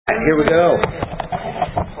Here we go.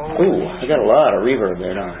 Ooh, I got a lot of reverb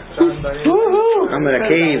there, don't I? I'm in a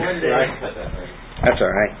cave. That's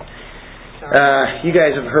all right. You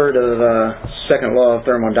guys have heard of second law of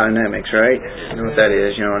thermodynamics, right? You know what that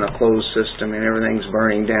is? You know, in a closed system and everything's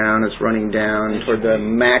burning down, it's running down toward the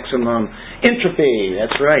maximum entropy.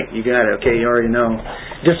 That's right. You got it. Okay, you already know.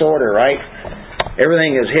 Disorder, right?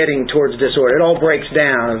 Everything is heading towards disorder. It all breaks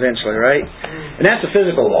down eventually, right? And that's a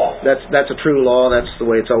physical law. That's a true law. That's the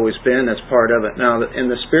way it's always been. That's part of it. Now, in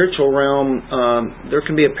the spiritual realm, there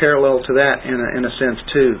can be a parallel to that in a sense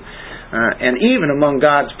too, and even among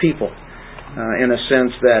God's people, in a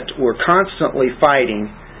sense that we're constantly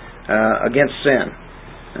fighting against sin,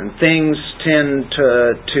 and things tend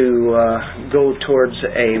to go towards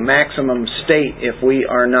a maximum state if we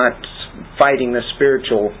are not fighting this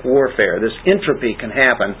spiritual warfare. This entropy can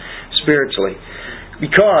happen spiritually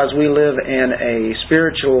because we live in a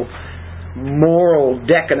spiritual, moral,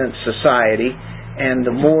 decadent society, and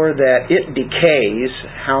the more that it decays,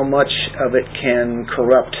 how much of it can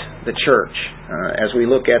corrupt the church. As we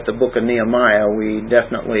look at the book of Nehemiah, we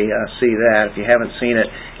definitely see that. If you haven't seen it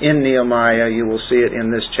in Nehemiah, you will see it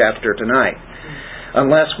in this chapter tonight.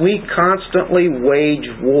 Unless we constantly wage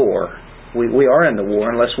war, we are in the war.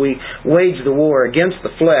 Unless we wage the war against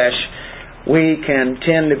the flesh, we can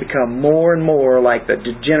tend to become more and more like the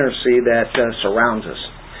degeneracy that surrounds us.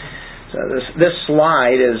 So this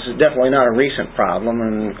slide is definitely not a recent problem,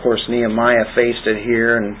 and of course Nehemiah faced it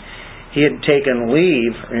here, and he had taken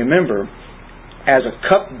leave, remember, as a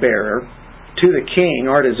cupbearer to the king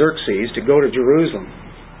Artaxerxes to go to Jerusalem.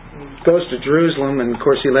 He goes to Jerusalem, and of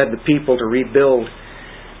course he led the people to rebuild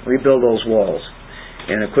those walls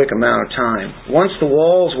in a quick amount of time. Once the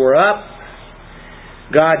walls were up,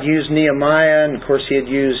 God used Nehemiah, and of course He had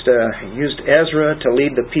used Ezra to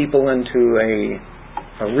lead the people into a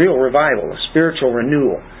real revival, a spiritual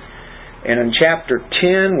renewal. And in chapter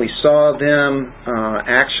 10, we saw them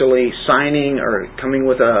actually signing or coming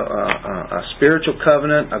with a spiritual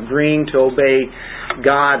covenant, agreeing to obey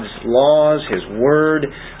God's laws, His Word.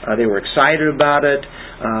 They were excited about it.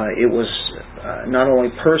 It was not only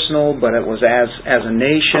personal, but it was as a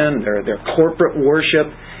nation, their corporate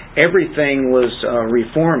worship. Everything was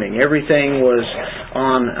reforming. Everything was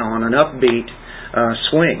on an upbeat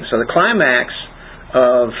swing. So the climax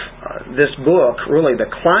of this book, really the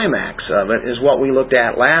climax of it, is what we looked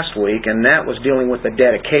at last week, and that was dealing with the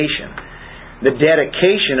dedication. The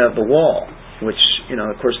dedication of the wall, which,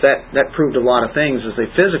 of course, that proved a lot of things as they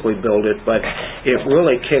physically build it, but it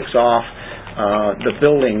really kicks off the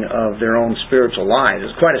building of their own spiritual lives.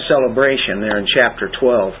 It's quite a celebration there in chapter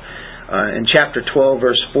 12. In chapter 12,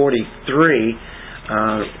 verse 43,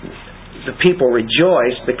 the people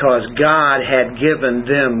rejoiced because God had given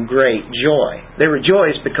them great joy. They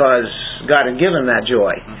rejoiced because God had given them that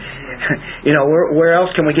joy. Where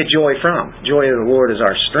else can we get joy from? Joy of the Lord is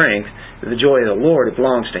our strength. The joy of the Lord, it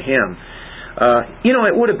belongs to Him.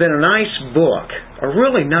 It would have been a nice book, a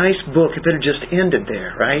really nice book, if it had just ended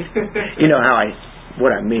there, right? You know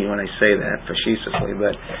what I mean when I say that facetiously,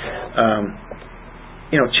 but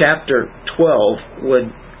chapter 12 would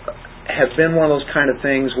have been one of those kind of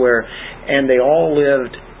things where, and they all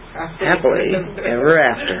lived happily ever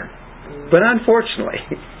after. But unfortunately,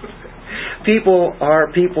 people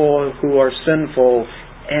are people who are sinful,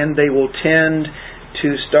 and they will tend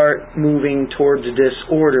to start moving towards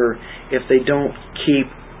disorder if they don't keep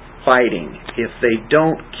fighting, if they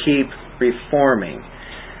don't keep reforming.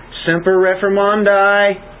 Semper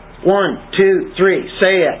reformandi. 1, 2, 3.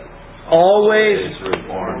 Say it. Always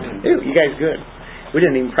reformed. Ooh, you guys good. We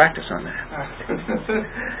didn't even practice on that.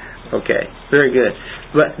 Okay, very good.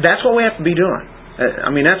 But that's what we have to be doing.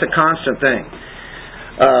 That's a constant thing.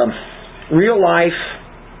 Real life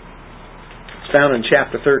is found in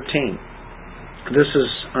chapter 13. This is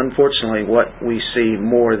unfortunately what we see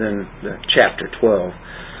more than the chapter 12.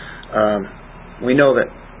 We know that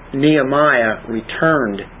Nehemiah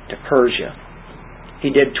returned to Persia. He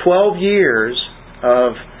did 12 years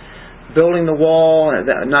of building the wall,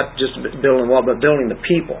 not just building the wall, but building the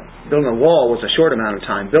people. Building the wall was a short amount of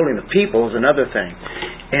time. Building the people is another thing.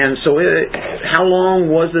 And so how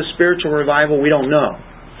long was the spiritual revival? We don't know.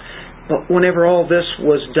 But whenever all this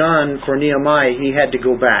was done for Nehemiah, he had to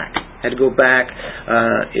go back.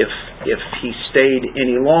 If he stayed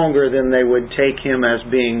any longer, then they would take him as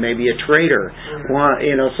being maybe a traitor.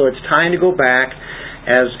 So it's time to go back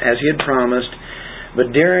as he had promised.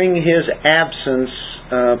 But during his absence,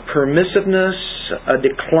 permissiveness, a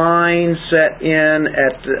decline set in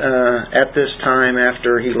at this time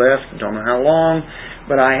after he left. Don't know how long,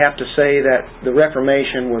 but I have to say that the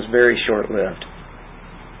Reformation was very short-lived,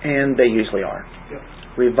 and they usually are.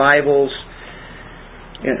 Revivals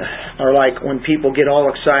are like when people get all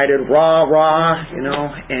excited, rah, rah,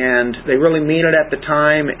 and they really mean it at the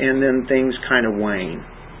time, and then things kind of wane.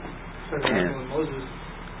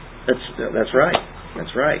 That's right.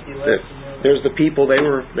 That's right. There's the people. They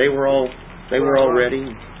were all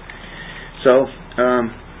ready. So,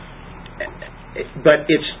 but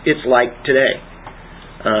it's like today,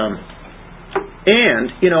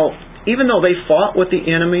 and even though they fought with the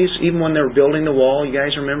enemies, even when they were building the wall, you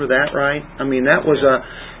guys remember that, right? I mean, that was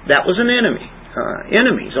an enemy,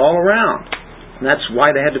 enemies all around, and that's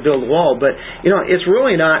why they had to build the wall. But it's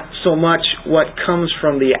really not so much what comes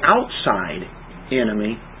from the outside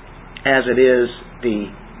enemy as it is the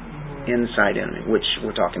inside enemy, which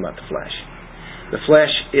we're talking about the flesh. The flesh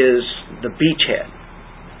is the beachhead.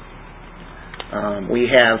 We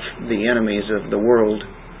have the enemies of the world,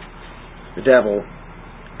 the devil,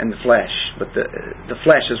 and the flesh. But the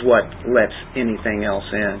flesh is what lets anything else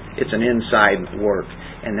in. It's an inside work,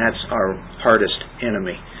 and that's our hardest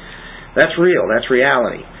enemy. That's real. That's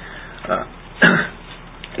reality.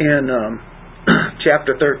 In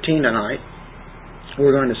chapter 13 tonight,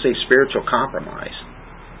 we're going to see spiritual compromise,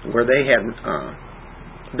 where they had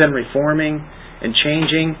been reforming and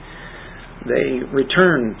changing. They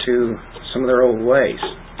returned to some of their old ways.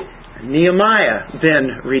 Nehemiah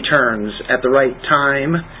then returns at the right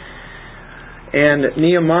time, and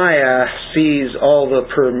Nehemiah sees all the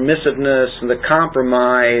permissiveness and the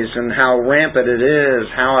compromise and how rampant it is,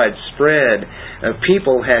 how it spread.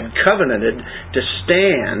 People had covenanted to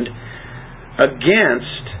stand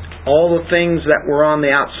against all the things that were on the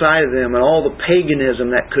outside of them and all the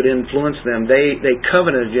paganism that could influence them. They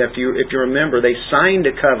covenanted. If you remember, they signed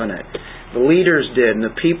a covenant. The leaders did, and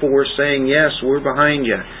the people were saying, yes, we're behind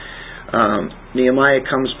you. Nehemiah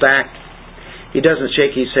comes back. He doesn't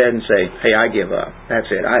shake his head and say, hey, I give up. That's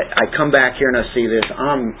it. I come back here and I see this.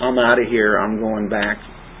 I'm out of here. I'm going back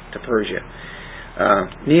to Persia.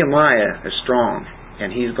 Nehemiah is strong,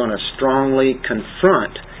 and he's going to strongly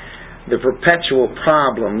confront the perpetual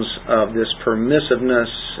problems of this permissiveness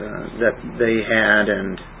that they had,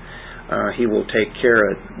 and he will take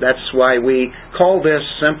care of it. That's why we call this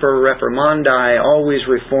Semper Reformandi, always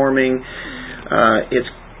reforming.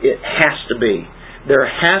 It has to be. There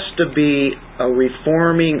has to be a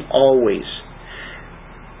reforming always.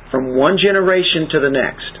 From one generation to the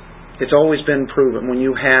next. It's always been proven. When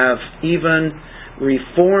you have even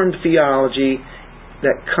Reformed theology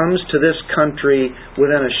that comes to this country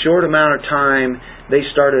within a short amount of time, they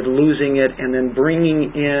started losing it and then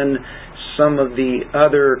bringing in some of the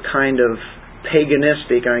other kind of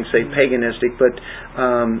paganistic, I can say paganistic, but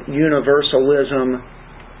universalism,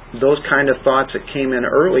 those kind of thoughts that came in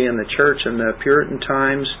early in the church in the Puritan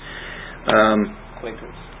times.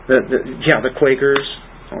 Quakers. The Quakers,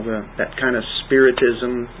 all that kind of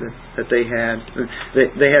spiritism that they had.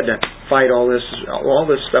 They had to fight all this. All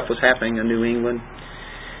this stuff was happening in New England.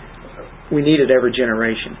 We need it every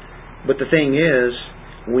generation. But the thing is,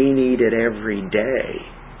 we need it every day.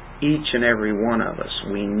 Each and every one of us.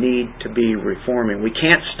 We need to be reforming. We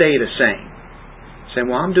can't stay the same. Saying,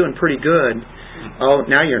 well, I'm doing pretty good. Oh,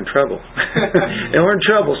 now you're in trouble. And we're in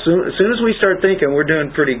trouble as soon as we start thinking we're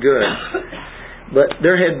doing pretty good. But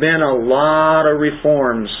there had been a lot of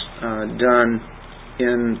reforms done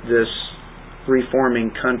in this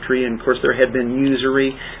reforming country, and of course there had been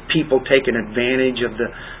usury, people taking advantage of the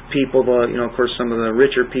people. Of course, some of the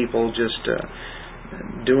richer people just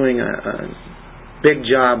doing a big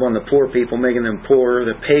job on the poor people, making them poorer.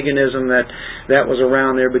 The paganism that was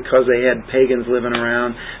around there because they had pagans living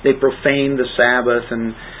around. They profaned the Sabbath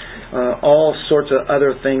and all sorts of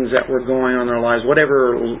other things that were going on in their lives.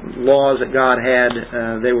 Whatever laws that God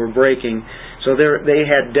had, they were breaking. So they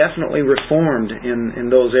had definitely reformed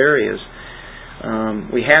in those areas.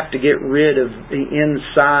 We have to get rid of the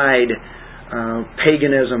inside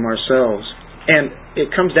paganism ourselves. And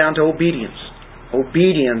it comes down to obedience.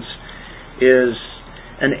 Obedience is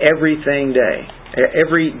an everyday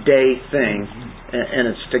thing, and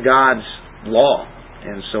it's to God's law.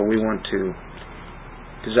 And so we want to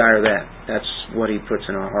desire that. That's what He puts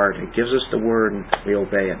in our heart. He gives us the Word and we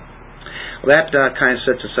obey it. Well, that kind of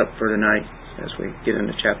sets us up for tonight as we get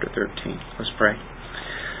into chapter 13. Let's pray.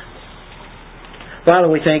 Father,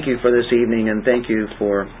 we thank You for this evening, and thank You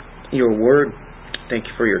for Your Word. Thank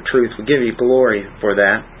You for Your truth. We give You glory for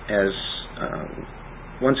that as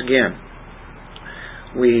once again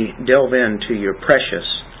we delve into Your precious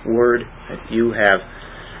Word that You have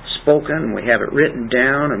spoken. We have it written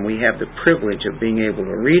down, and we have the privilege of being able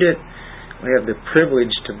to read it. We have the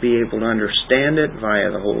privilege to be able to understand it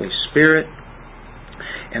via the Holy Spirit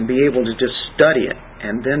and be able to just study it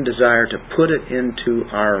and then desire to put it into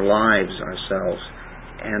our lives ourselves.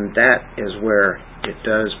 And that is where it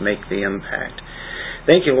does make the impact.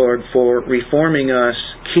 Thank you, Lord, for reforming us.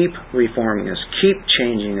 Keep reforming us. Keep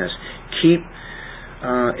changing us. Keep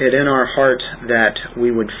it in our heart that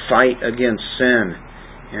we would fight against sin.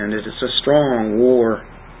 And it is a strong war.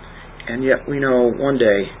 And yet we know one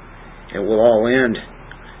day it will all end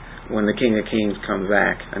when the King of Kings comes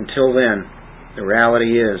back. Until then, the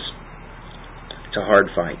reality is it's a hard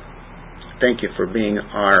fight. Thank you for being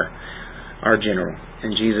our general.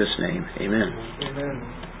 In Jesus' name, amen. Amen.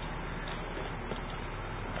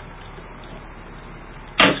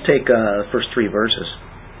 Let's take the first 3 verses.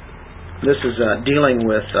 This is dealing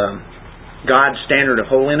with God's standard of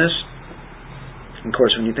holiness. Of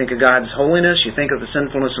course, when you think of God's holiness, you think of the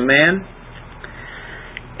sinfulness of man.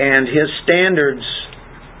 And His standards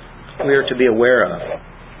we are to be aware of,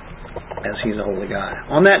 as He's a holy God.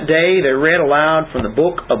 On that day, they read aloud from the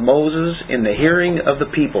book of Moses in the hearing of the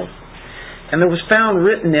people. And there was found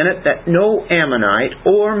written in it that no Ammonite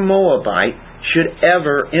or Moabite should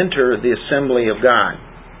ever enter the assembly of God,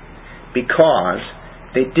 because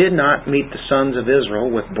they did not meet the sons of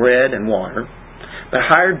Israel with bread and water, but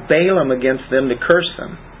hired Balaam against them to curse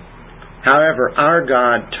them. However, our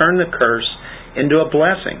God turned the curse into a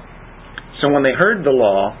blessing. So when they heard the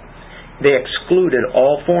law, they excluded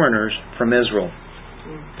all foreigners from Israel.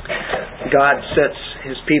 God sets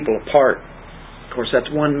His people apart. Of course,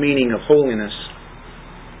 that's one meaning of holiness.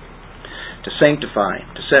 To sanctify,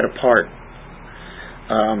 to set apart.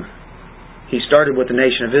 He started with the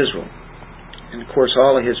nation of Israel. And of course,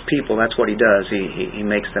 all of His people, that's what He does. He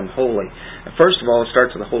makes them holy. And first of all, it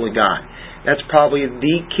starts with a holy God. That's probably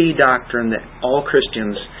the key doctrine that all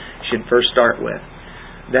Christians should first start with.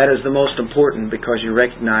 That is the most important, because you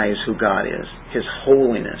recognize who God is. His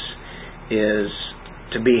holiness is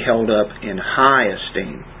to be held up in high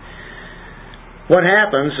esteem. What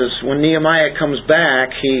happens is when Nehemiah comes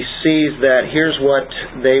back, he sees that here's what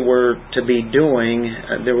they were to be doing.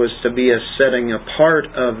 There was to be a setting apart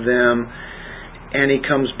of them. And he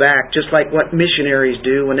comes back, just like what missionaries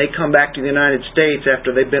do when they come back to the United States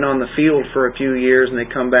after they've been on the field for a few years, and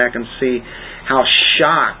they come back and see how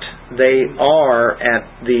shocked they are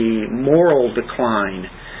at the moral decline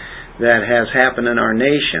that has happened in our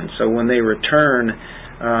nation. So when they return,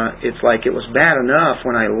 it's like it was bad enough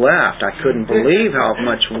when I left. I couldn't believe how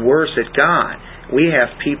much worse it got. We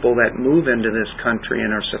have people that move into this country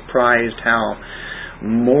and are surprised how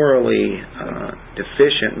morally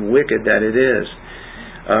deficient and wicked that it is.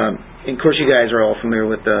 Of course, you guys are all familiar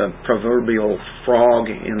with the proverbial frog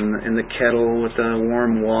in the kettle with the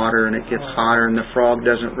warm water, and it gets hotter, and the frog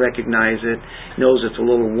doesn't recognize it, knows it's a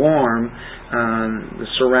little warm, the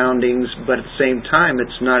surroundings, but at the same time,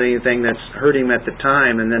 it's not anything that's hurt him at the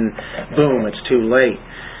time, and then boom, it's too late.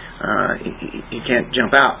 He can't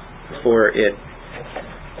jump out before it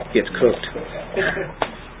gets cooked.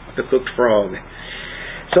 The cooked frog.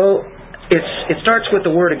 So it starts with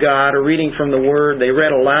the Word of God, or reading from the Word. They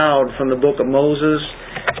read aloud from the book of Moses.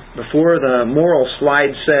 Before the moral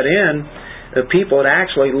slide set in, the people had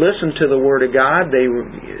actually listened to the Word of God. They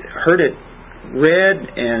heard it read,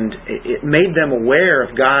 and it made them aware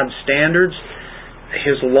of God's standards.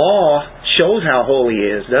 His law shows how holy He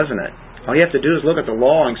is, doesn't it? All you have to do is look at the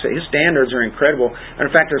law and say His standards are incredible. And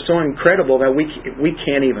in fact, they're so incredible that we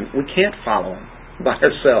can't follow them by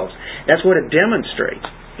ourselves. That's what it demonstrates.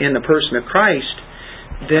 In the person of Christ,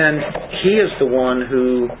 then He is the one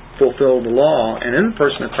who fulfilled the law, and in the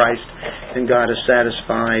person of Christ, then God is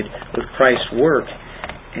satisfied with Christ's work,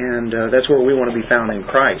 and that's where we want to be found in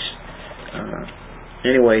Christ.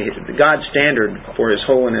 Anyway, God's standard for His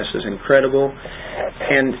holiness is incredible,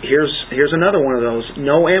 and here's another one of those.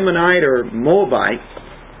 No Ammonite or Moabite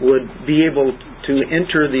would be able to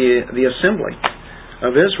enter the assembly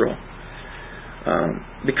of Israel.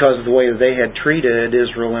 Because of the way that they had treated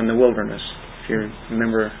Israel in the wilderness. If you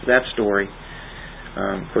remember that story.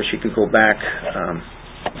 Of course, you could go back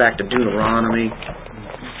to Deuteronomy,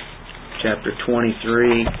 chapter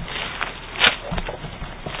 23.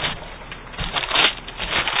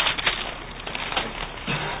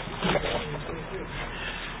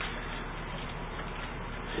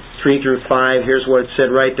 3 through 5, here's what it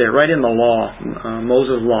said right there, right in the law,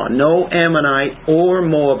 Moses' law. No Ammonite or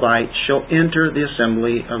Moabite shall enter the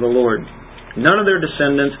assembly of the Lord. None of their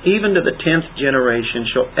descendants, even to the 10th generation,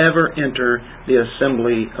 shall ever enter the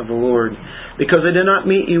assembly of the Lord. Because they did not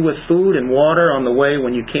meet you with food and water on the way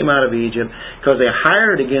when you came out of Egypt, because they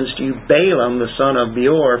hired against you Balaam, the son of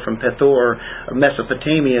Beor, from Pethor of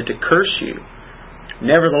Mesopotamia, to curse you.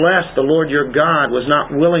 Nevertheless, the Lord your God was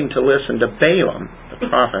not willing to listen to Balaam, the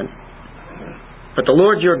prophet, But the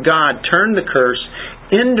Lord your God turned the curse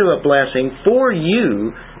into a blessing for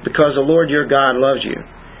you because the Lord your God loves you.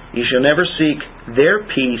 You shall never seek their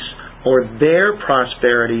peace or their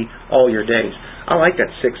prosperity all your days. I like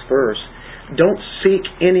that 6th verse. Don't seek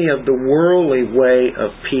any of the worldly way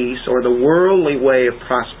of peace or the worldly way of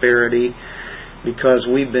prosperity, because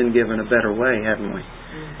we've been given a better way, haven't we?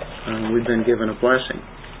 We've been given a blessing.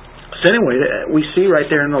 So anyway, we see right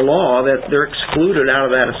there in the law that they're excluded out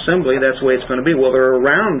of that assembly. That's the way it's going to be. Well, they're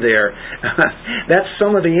around there. That's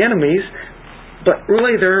some of the enemies, but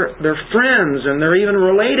really they're friends, and they're even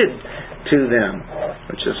related to them,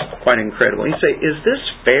 which is quite incredible. You say, is this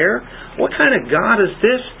fair? What kind of God is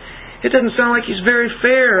this? It doesn't sound like He's very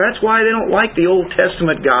fair. That's why they don't like the Old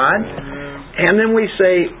Testament God. And then we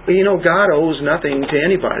say, God owes nothing to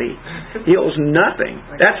anybody. He owes nothing.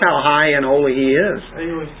 That's how high and holy He is. I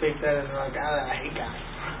always take that as like, I hate God.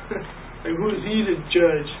 Like, who's He to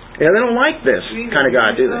judge? Yeah, they don't like this kind of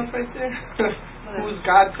God, do they? Right there? Who's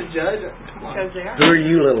God to judge? Come on. Who are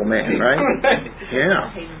you, little man, right?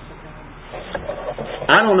 Yeah.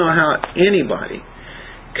 I don't know how anybody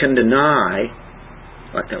can deny,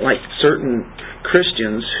 like certain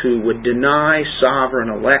Christians who would deny sovereign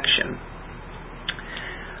election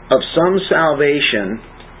of some salvation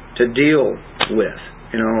to deal with.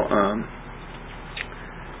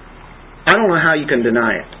 I don't know how you can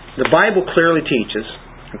deny it. The Bible clearly teaches,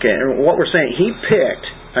 and what we're saying, He picked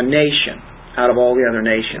a nation out of all the other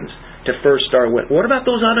nations to first start with. What about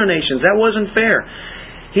those other nations? That wasn't fair.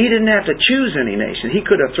 He didn't have to choose any nation. He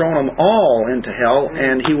could have thrown them all into hell,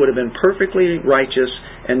 and He would have been perfectly righteous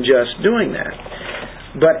and just doing that.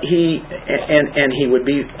 But He would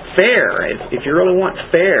be fair. If you really want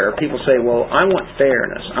fair, people say, well, I want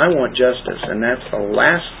fairness. I want justice. And that's the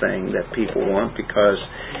last thing that people want, because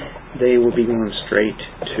they will be going straight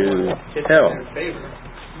to hell.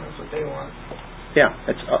 That's what they want. Yeah,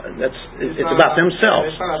 it's about themselves.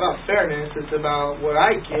 It's not about fairness. It's about what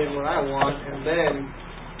I get, what I want, and then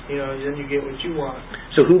you get what you want.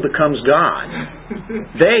 So who becomes God?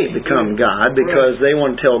 They become God because they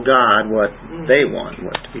want to tell God what they want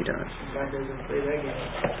to be done. God doesn't play that game.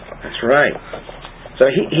 That's right.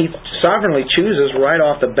 So he sovereignly chooses right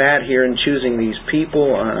off the bat here in choosing these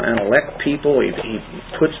people and elect people. He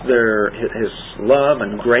puts His love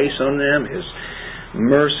and grace on them, His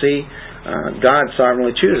mercy. God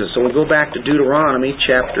sovereignly chooses. So we'll go back to Deuteronomy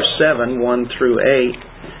chapter 7, 1 through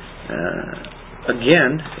 8.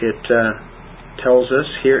 Again, it tells us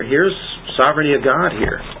here's sovereignty of God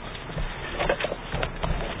here.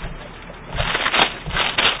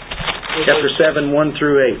 Chapter 7, 1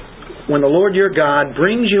 through 8. When the Lord your God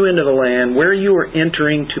brings you into the land where you are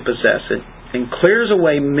entering to possess it, and clears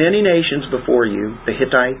away many nations before you, the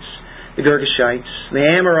Hittites, the Girgashites, the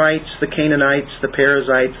Amorites, the Canaanites, the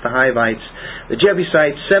Perizzites, the Hivites, the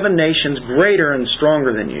Jebusites, 7 nations greater and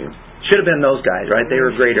stronger than you. Should have been those guys, right? They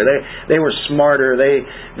were greater. They were smarter.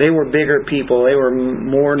 They were bigger people. They were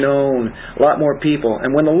more known. A lot more people.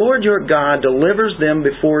 And when the Lord your God delivers them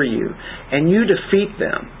before you, and you defeat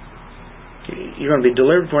them, you're going to be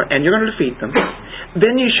delivered for, and you're going to defeat them.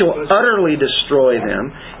 Then you shall utterly destroy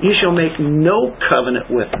them. You shall make no covenant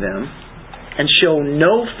with them, and show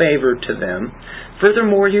no favor to them.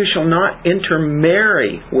 Furthermore, you shall not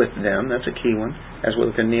intermarry with them. That's a key one, as we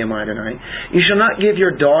look in Nehemiah tonight. You shall not give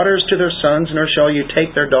your daughters to their sons, nor shall you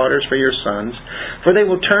take their daughters for your sons, for they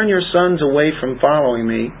will turn your sons away from following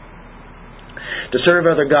me to serve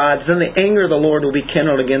other gods. Then the anger of the Lord will be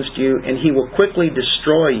kindled against you, and He will quickly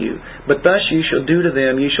destroy you. But thus you shall do to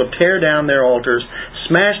them: you shall tear down their altars,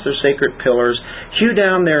 smash their sacred pillars, hew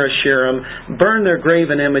down their Asherim, burn their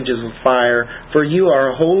graven images with fire, for you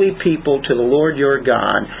are a holy people to the Lord your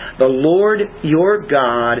God. The Lord your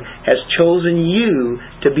God has chosen you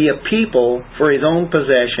to be a people for His own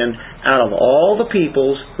possession out of all the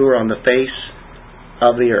peoples who are on the face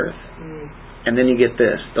of the earth. And then you get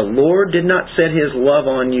this: the Lord did not set His love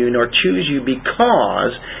on you, nor choose you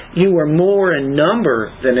because you were more in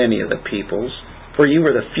number than any of the peoples, for you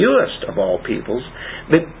were the fewest of all peoples,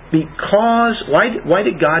 but because, why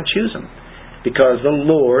did God choose them? Because the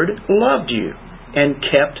Lord loved you and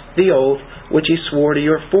kept the oath which He swore to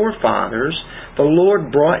your forefathers. The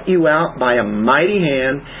Lord brought you out by a mighty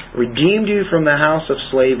hand, redeemed you from the house of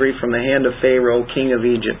slavery, from the hand of Pharaoh, king of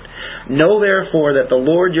Egypt. Know therefore that the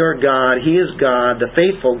Lord your God, He is God, the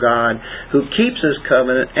faithful God, who keeps His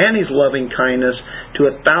covenant and His loving kindness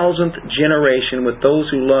to 1,000th generation with those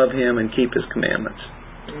who love Him and keep His commandments.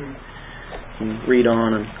 Read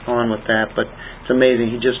on and on with that, but it's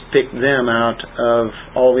amazing. He just picked them out of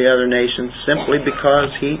all the other nations simply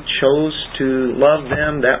because He chose to love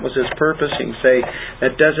them. That was His purpose. You can say,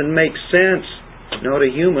 that doesn't make sense. No, to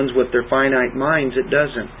humans with their finite minds, it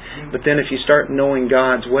doesn't. But then if you start knowing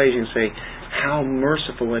God's ways, you can say, how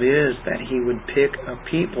merciful it is that He would pick a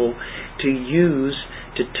people to use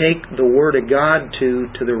to take the Word of God to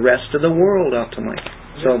the rest of the world ultimately.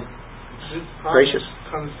 So, gracious.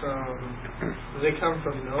 Does it come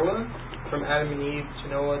from Noah? From Adam and Eve to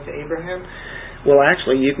Noah to Abraham? Well,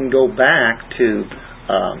 actually, you can go back to,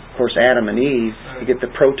 of course, Adam and Eve. You get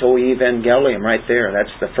the proto-evangelium right there.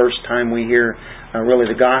 That's the first time we hear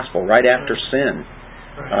really the gospel, right after sin.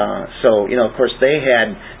 So, of course, they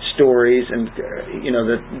had stories and,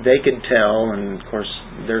 that they could tell, and, of course,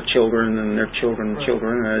 their children and their children's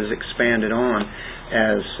children has expanded on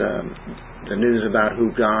as the news about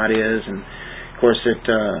who God is. And, of course,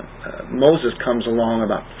 Moses comes along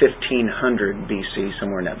about 1500 BC,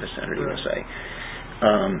 somewhere in that vicinity, we'll say.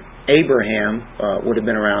 Abraham would have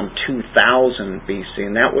been around 2000 BC,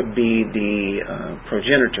 and that would be the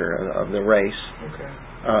progenitor of the race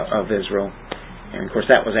of Israel. And, of course,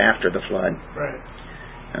 that was after the flood. Right.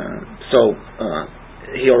 So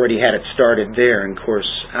he already had it started there, and, of course,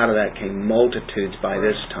 out of that came multitudes by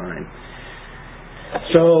this time.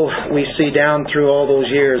 So we see down through all those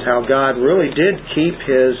years how God really did keep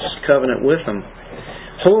His covenant with them.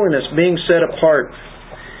 Holiness, being set apart.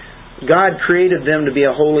 God created them to be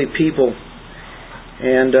a holy people,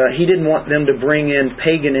 and He didn't want them to bring in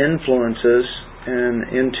pagan influences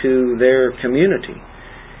into their community.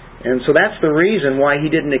 And so that's the reason why He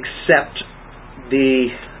didn't accept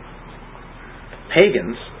the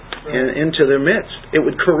pagans into their midst. It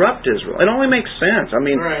would corrupt Israel. It only makes sense. I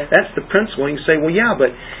mean, that's the principle. You can say, well, yeah,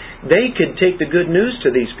 but they could take the good news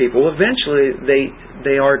to these people. Eventually,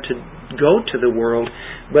 they are to go to the world,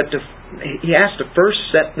 but He has to first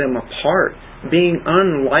set them apart, being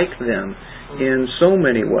unlike them in so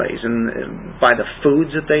many ways, and by the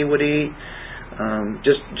foods that they would eat,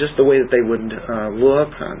 just the way that they would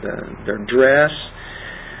look, their dress.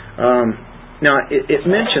 Now, it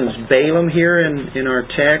mentions Balaam here in our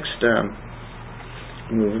text.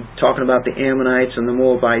 We're talking about the Ammonites and the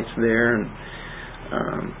Moabites there. And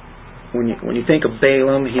when you think of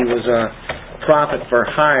Balaam, he was a prophet for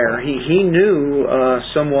hire. He knew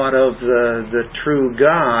somewhat of the true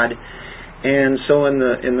God, and so in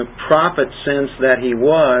the prophet sense that he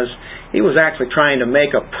was actually trying to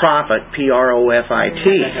make a prophet, P-R-O-F-I-T,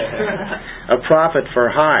 a prophet for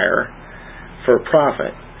hire, for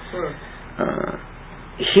profit.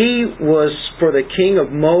 He was for the king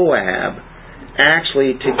of Moab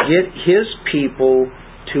actually to get his people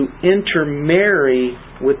to intermarry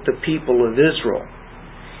with the people of Israel.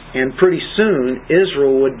 And pretty soon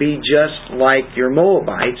Israel would be just like your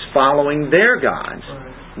Moabites, following their gods.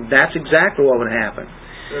 That's exactly what would happen.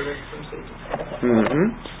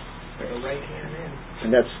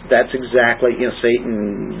 And that's exactly,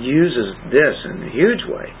 Satan uses this in a huge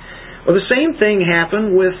way. Well, the same thing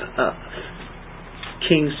happened with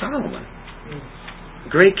King Solomon.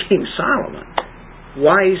 Great King Solomon.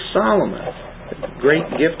 Wise Solomon. Great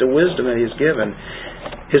gift of wisdom that he's given.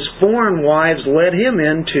 His foreign wives led him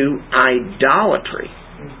into idolatry.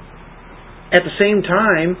 At the same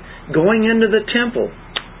time, going into the temple,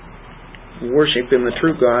 worshiping the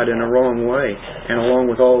true God in a wrong way, and along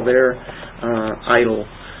with all their idol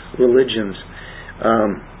religions.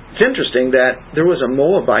 It's interesting that there was a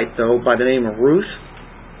Moabite, though, by the name of Ruth.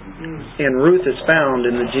 And Ruth is found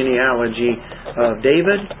in the genealogy of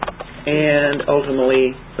David and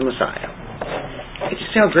ultimately the Messiah. Did you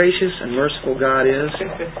see how gracious and merciful God is?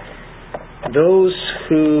 Those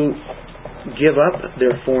who give up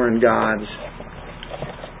their foreign gods,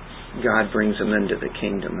 God brings them into the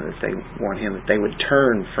kingdom, that they want Him, that they would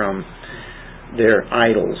turn from their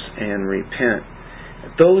idols and repent.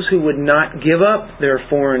 Those who would not give up their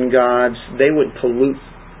foreign gods, they would pollute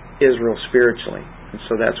Israel spiritually. And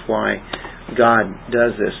so that's why God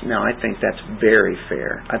does this. Now, I think that's very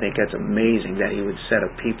fair. I think that's amazing that He would set a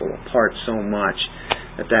people apart so much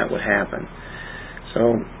that would happen.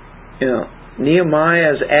 So,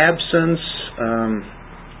 Nehemiah's absence,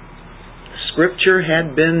 Scripture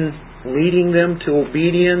had been leading them to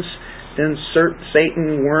obedience. Then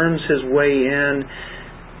Satan worms his way in,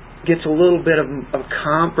 gets a little bit of a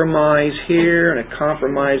compromise here and a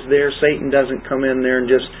compromise there. Satan doesn't come in there and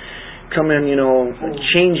just come in,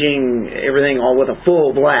 changing everything all with a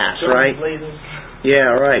full blast, right?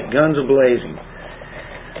 Yeah, right. Guns a-blazing.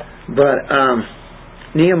 But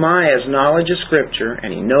Nehemiah's knowledge of Scripture,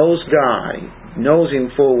 and he knows God, he knows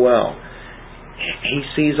Him full well. He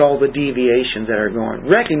sees all the deviations that are going,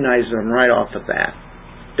 recognizes them right off the bat.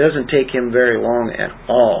 Doesn't take him very long at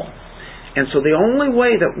all. And so the only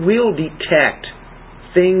way that we'll detect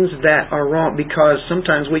things that are wrong, because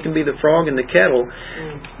sometimes we can be the frog in the kettle,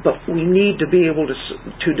 but we need to be able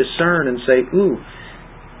to discern and say, ooh,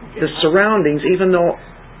 the surroundings, even though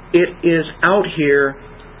it is out here,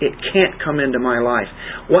 it can't come into my life.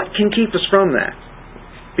 What can keep us from that?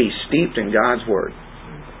 Be steeped in God's Word.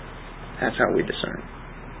 That's how we discern.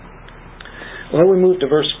 Well, we move to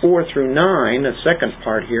verse 4 through 9, the second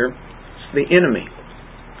part here. It's the enemy.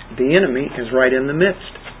 The enemy is right in the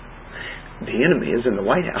midst. The enemy is in the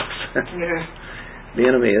White House. The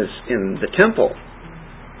enemy is in the temple.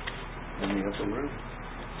 In the upper room.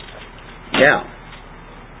 Yeah.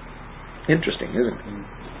 Interesting, isn't it?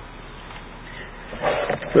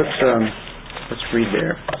 Let's read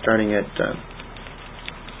there, starting at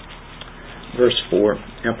verse 4.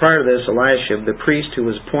 Now, prior to this, Eliashib, the priest who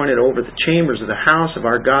was appointed over the chambers of the house of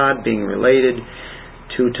our God, being related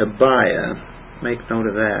to Tobiah, make note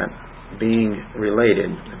of that, being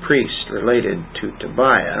related, the priest related to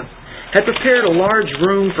Tobiah, had prepared a large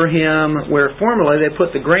room for him where formerly they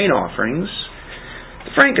put the grain offerings,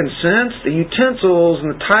 the frankincense, the utensils,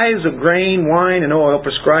 and the tithes of grain, wine, and oil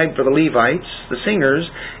prescribed for the Levites, the singers,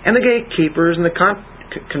 and the gatekeepers, and the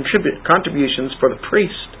contributions for the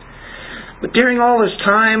priest. But during all this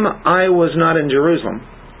time I was not in Jerusalem,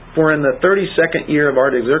 for in the 32nd year of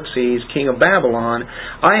Artaxerxes, king of Babylon,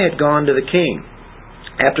 I had gone to the king.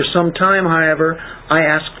 After some time, however, I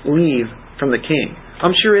asked leave from the king.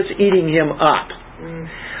 I'm sure it's eating him up.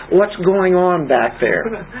 What's going on back there?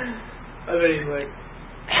 I mean,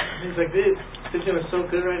 he's like, they're doing so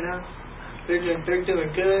good right now. They're doing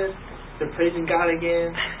good. They're praising God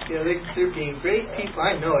again. You know, they're being great people.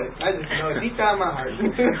 I know it. I just know it deep down in my heart.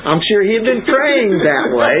 I'm sure he'd been praying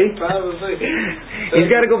that way. Probably. He's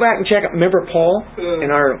got to go back and check out. Remember Paul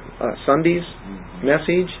in our Sunday's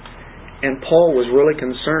message? And Paul was really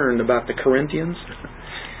concerned about the Corinthians.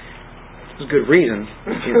 There's good reason.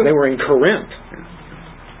 They were in Corinth.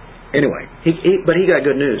 Anyway, but he got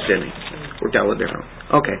good news, didn't he? Worked out a little different.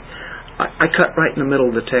 Okay. I cut right in the middle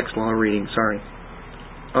of the text while reading. Sorry.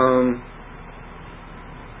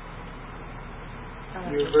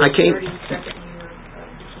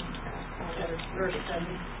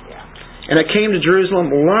 And I came to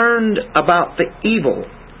Jerusalem, learned about the evil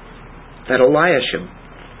that Eliashib,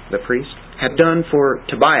 the priest, had done for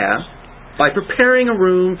Tobiah by preparing a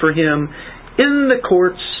room for him in the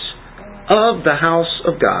courts of the house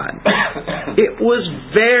of God. It was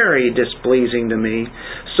very displeasing to me,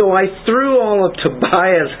 so I threw all of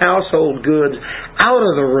Tobiah's household goods out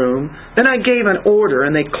of the room. Then I gave an order,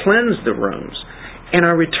 and they cleansed the rooms. And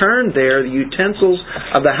I returned there the utensils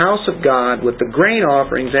of the house of God with the grain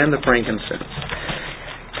offerings and the frankincense.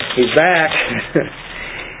 He's back.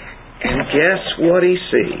 And guess what he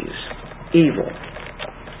sees? Evil.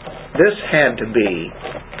 This had to be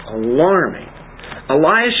alarming.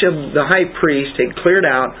 Eliashib, the high priest, had cleared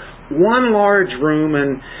out one large room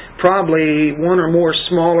and probably one or more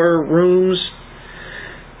smaller rooms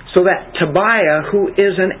so that Tobiah, who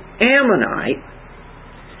is an Ammonite,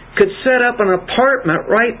 could set up an apartment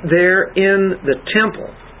right there in the temple.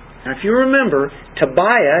 Now, if you remember,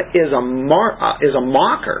 Tobiah is a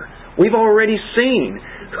mocker. We've already seen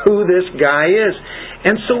who this guy is.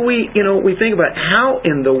 And so we think about how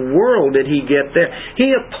in the world did he get there?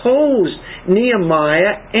 He opposed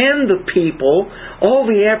Nehemiah and the people, all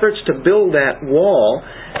the efforts to build that wall.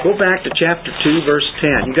 Go back to chapter 2, verse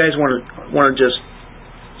 10. You guys want to just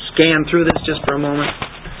scan through this just for a moment?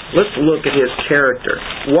 Let's look at his character.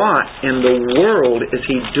 What in the world is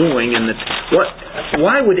he doing in the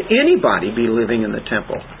why would anybody be living in the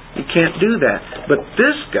temple? You can't do that. But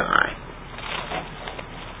this guy,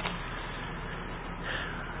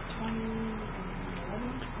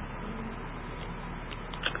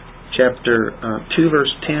 chapter 2,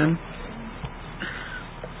 verse 10.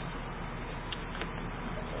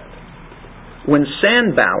 When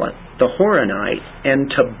Sanballat the Horonite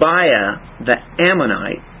and Tobiah the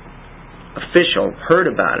Ammonite official heard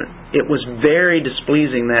about it, it was very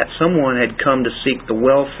displeasing that someone had come to seek the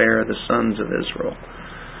welfare of the sons of Israel.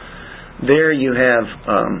 There you have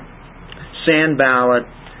Sanballat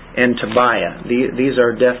and Tobiah. These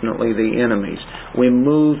are definitely the enemies. We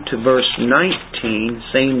move to verse 19,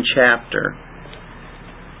 same chapter.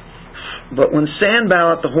 But when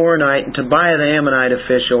Sanballat the Horonite and Tobiah the Ammonite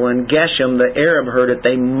official and Geshem the Arab heard it,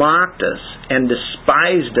 they mocked us and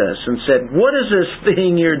despised us and said, "What is this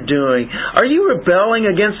thing you're doing? Are you rebelling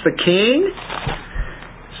against the king?"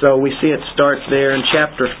 So we see it starts there in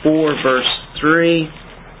chapter 4, verse 3.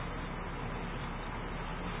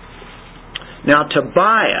 Now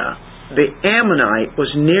Tobiah the Ammonite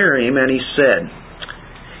was near him, and he said,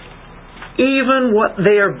 "Even what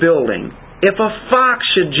they are building if a fox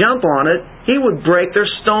should jump on it, he would break their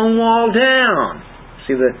stone wall down.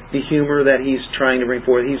 See the humor that he's trying to bring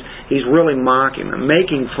forth? He's really mocking them,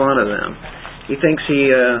 making fun of them. He thinks he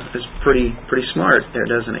is pretty smart there,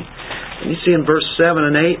 doesn't he? And you see in verse 7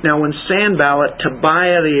 and 8, now when Sanballat,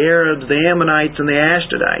 Tobiah, the Arabs, the Ammonites, and the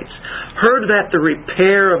Ashdodites heard that the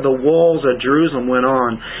repair of the walls of Jerusalem went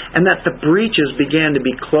on, and that the breaches began to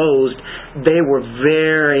be closed, they were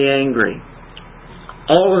very angry.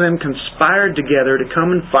 All of them conspired together to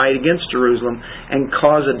come and fight against Jerusalem and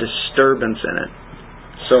cause a disturbance in it.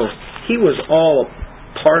 So he was all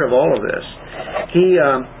part of all of this.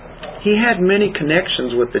 He had many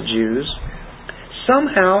connections with the Jews.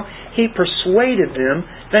 Somehow he persuaded them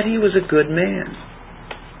that he was a good man.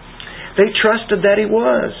 They trusted that he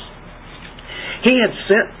was. He had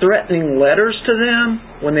sent threatening letters to them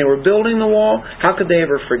when they were building the wall. How could they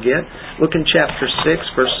ever forget? Look in chapter 6,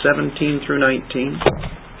 verse 17 through 19.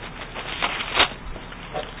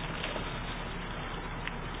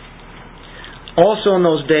 Also in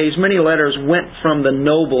those days, many letters went from the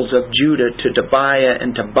nobles of Judah to Tobiah,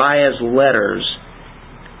 and Tobiah's letters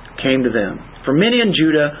came to them. For many in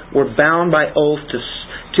Judah were bound by oath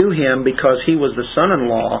to him because he was the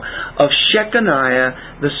son-in-law of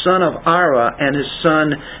Shechaniah, the son of Ara, and his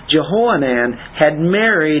son Jehohanan had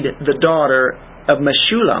married the daughter of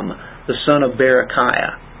Meshullam, the son of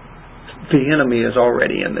Berechiah. The enemy is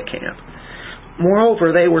already in the camp.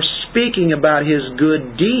 Moreover, they were speaking about his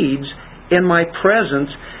good deeds in my presence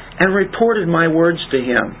and reported my words to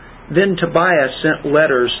him. Then Tobiah sent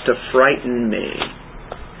letters to frighten me.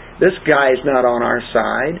 This guy's not on our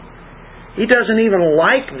side. He doesn't even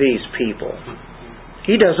like these people.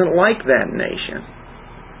 He doesn't like that nation.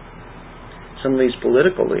 Some of these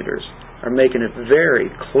political leaders are making it very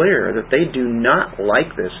clear that they do not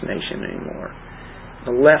like this nation anymore.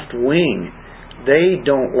 The left wing, they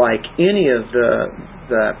don't like any of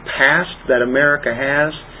the past that America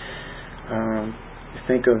has.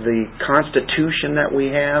 Think of the Constitution that we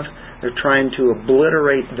have. They're trying to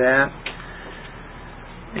obliterate that.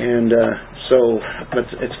 And but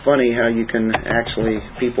it's funny how you can actually,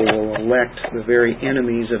 people will elect the very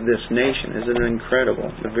enemies of this nation. Isn't it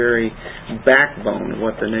incredible? The very backbone of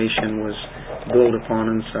what the nation was built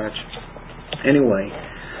upon and such. Anyway,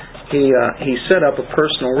 he set up a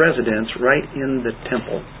personal residence right in the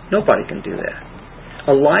temple. Nobody can do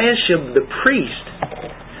that. Eliashib the priest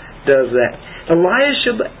does that.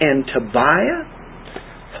 Eliashib and Tobiah?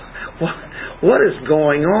 What is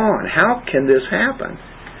going on? How can this happen?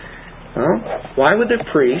 Well, why would the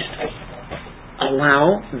priest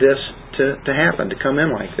allow this to happen, to come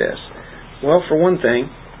in like this? Well, for one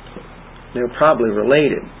thing, they're probably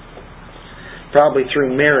related. Probably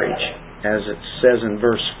through marriage, as it says in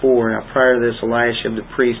verse 4. Now, prior to this, Eliashib the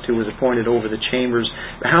priest, who was appointed over the chambers,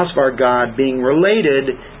 the house of our God, being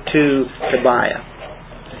related to Tobiah.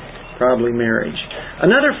 Probably marriage.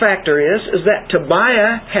 Another factor is that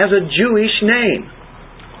Tobiah has a Jewish name.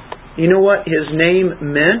 You know what his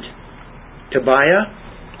name meant? Tobiah,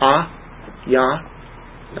 Yah,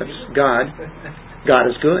 that's God. God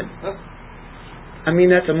is good. I mean,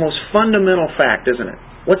 that's the most fundamental fact, isn't it?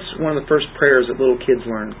 What's one of the first prayers that little kids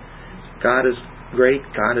learn? God is great,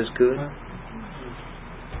 God is good.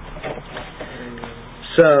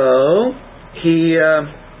 So,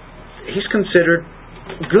 he's considered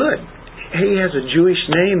good. He has a Jewish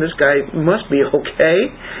name. This guy must be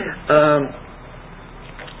okay.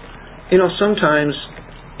 Sometimes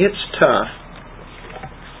it's tough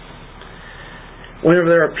whenever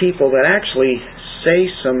there are people that actually say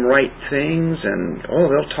some right things, and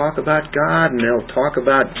they'll talk about God, and they'll talk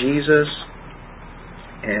about Jesus,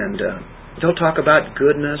 and they'll talk about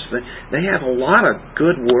goodness. They have a lot of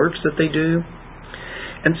good works that they do,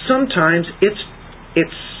 and sometimes it's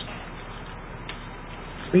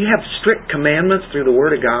we have strict commandments through the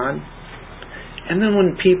Word of God, and then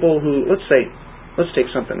when people who let's take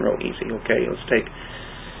something real easy, okay? Let's take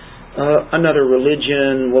another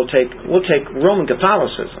religion. We'll take Roman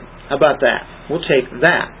Catholicism. How about that? We'll take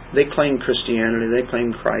that. They claim Christianity. They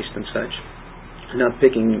claim Christ and such. I'm not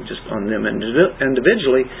picking just on them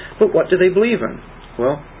individually, but what do they believe in?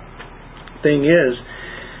 Well, the thing is,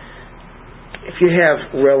 if you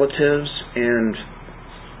have relatives and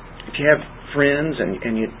if you have friends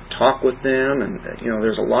and you talk with them, and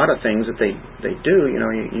there's a lot of things that they do.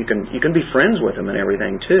 You can be friends with them and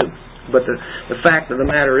everything too. But the fact of the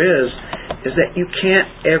matter is that you can't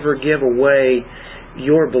ever give away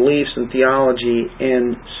your beliefs and theology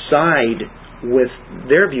and side with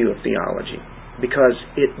their view of theology, because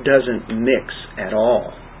it doesn't mix at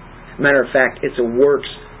all. Matter of fact, it's a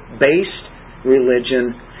works-based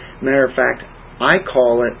religion. Matter of fact, I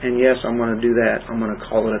call it, and yes, I'm going to do that, I'm going to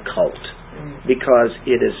call it a cult. Because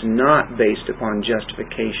it is not based upon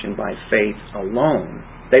justification by faith alone.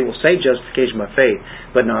 They will say justification by faith,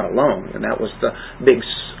 but not alone. And that was the big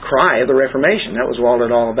cry of the Reformation. That was what it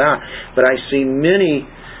all about. But I see many,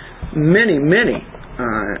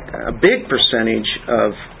 a big percentage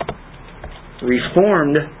of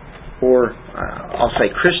Reformed, or I'll say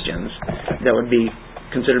Christians, that would be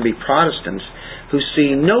considered to be Protestants, who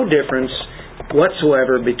see no difference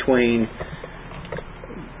whatsoever between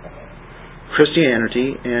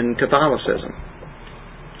Christianity and Catholicism.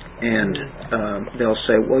 And they'll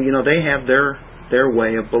say, well, they have their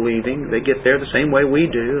way of believing. They get there the same way we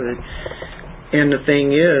do. And the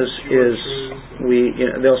thing is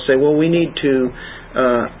they'll say, well, we need to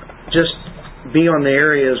just be on the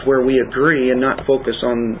areas where we agree and not focus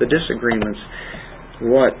on the disagreements.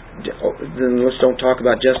 Then let's don't talk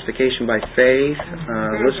about justification by faith.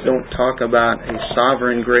 Let's don't talk about a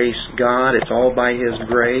sovereign grace God. It's all by His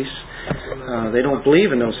grace. They don't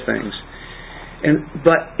believe in those things.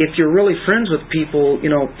 But if you're really friends with people,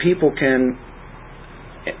 people can.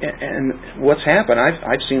 And what's happened?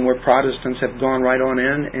 I've seen where Protestants have gone right on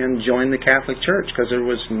in and joined the Catholic Church because there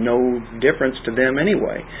was no difference to them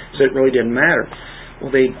anyway, so it really didn't matter.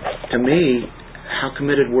 Well, to me, how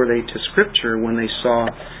committed were they to Scripture when they saw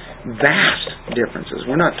vast differences?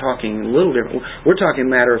 We're not talking little difference. We're talking a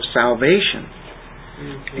matter of salvation.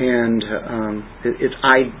 And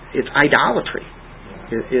it's idolatry.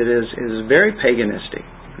 It is very paganistic.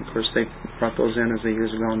 Of course, they brought those in as the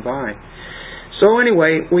years have gone by. So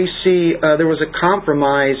anyway, we see there was a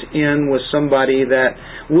compromise with somebody that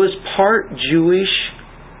was part Jewish.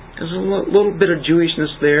 There's a little bit of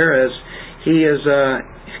Jewishness there, as he is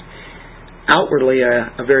outwardly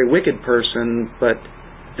a very wicked person, but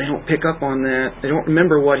they don't pick up on that. They don't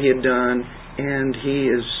remember what he had done, and he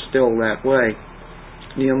is still that way.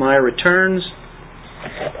 Nehemiah returns,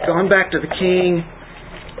 gone back to the king,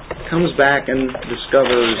 comes back and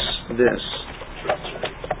discovers this.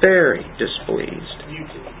 Very displeased.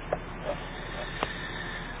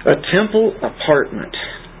 A temple apartment.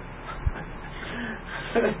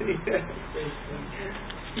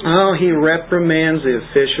 Oh, he reprimands the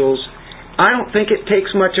officials. I don't think it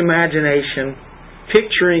takes much imagination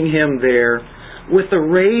picturing him there with a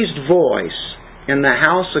raised voice in the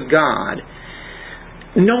house of God,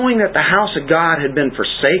 knowing that the house of God had been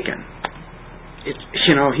forsaken.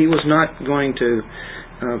 He was not going to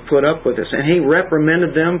put up with this. And he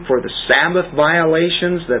reprimanded them for the Sabbath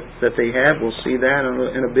violations that they had. We'll see that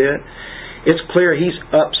in a bit. It's clear he's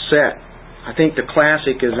upset. I think the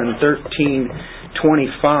classic is in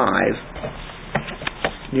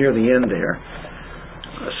 1325, near the end there.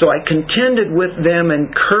 So I contended with them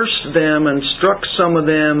and cursed them and struck some of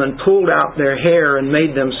them and pulled out their hair and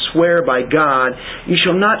made them swear by God, you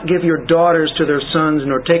shall not give your daughters to their sons,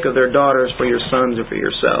 nor take of their daughters for your sons or for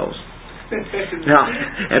yourselves. Now,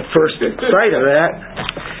 at first sight of that,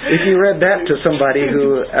 if you read that to somebody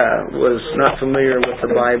who was not familiar with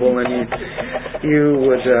the Bible, and you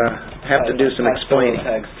would have to do some explaining.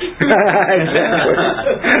 Exactly.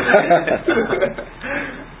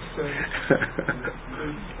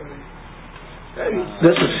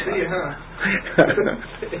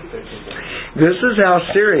 This is how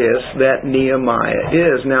serious that Nehemiah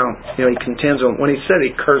is. Now, he contends on, when he said he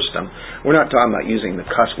cursed them, we're not talking about using the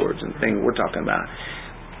cuss words and things. We're talking about,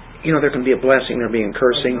 there can be a blessing, there being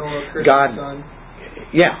cursing. God,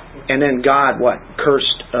 and then God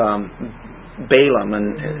cursed Balaam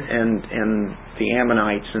and the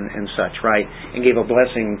Ammonites and such, right? And gave a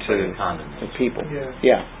blessing to the people.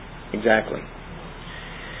 Yeah, exactly.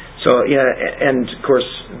 So and of course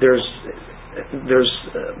there's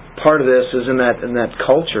part of this is in that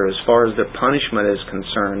culture as far as the punishment is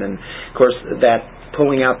concerned, and of course that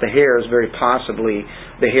pulling out the hair is very possibly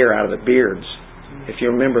the hair out of the beards. If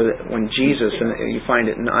you remember that when Jesus, and you find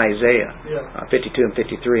it in Isaiah 52 and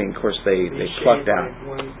 53, and of course they plucked out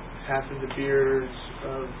half of the beards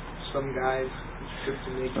of some guys.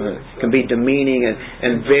 It can be demeaning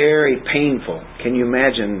and very painful. Can you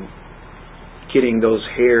imagine getting those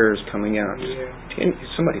hairs coming out?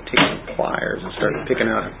 Somebody take some pliers and start picking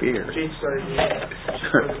out a beard. Jade started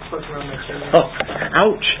plucking around my chin. Oh,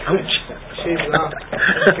 ouch. Shave it off.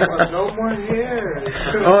 No more hair.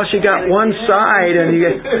 Oh, she got one side and you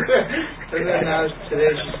get... And then now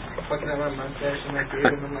today she's plucking out my mustache and my beard,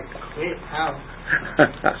 and I'm like, wait, how?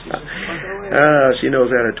 She's just plucking away. She knows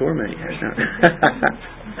how to torment you.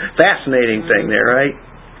 Fascinating thing there, right?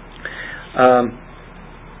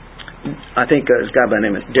 I think this guy by the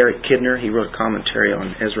name of Derek Kidner, he wrote a commentary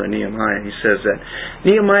on Ezra and Nehemiah. He says that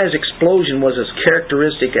Nehemiah's explosion was as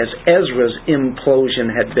characteristic as Ezra's implosion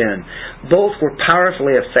had been. Both were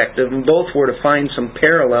powerfully effective, and both were to find some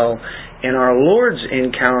parallel in our Lord's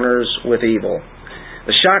encounters with evil.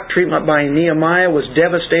 The shock treatment by Nehemiah was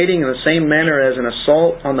devastating in the same manner as an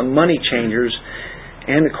assault on the money changers,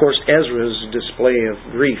 and of course Ezra's display of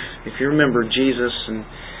grief. If you remember Jesus, and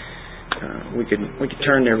we could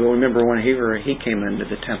turn there, but remember when he came into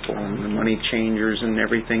the temple and the money changers and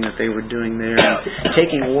everything that they were doing there,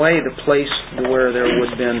 taking away the place where there would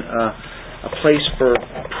have been a place for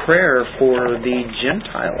prayer for the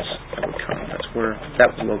Gentiles that would come. That's where that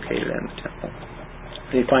was located in the temple.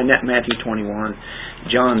 You find that in Matthew 21,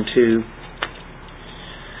 John 2.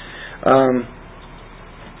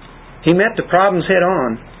 He met the problems head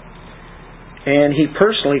on, and he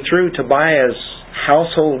personally threw Tobiah's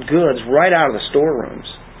household goods right out of the storerooms.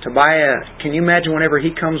 Tobiah, can you imagine whenever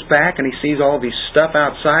he comes back and he sees all these stuff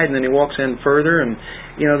outside, and then he walks in further, and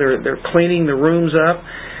they're cleaning the rooms up.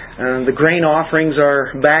 The grain offerings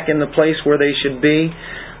are back in the place where they should be.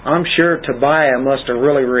 I'm sure Tobiah must have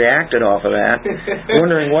really reacted off of that,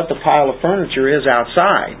 wondering what the pile of furniture is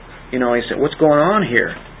outside. He said, "What's going on here?"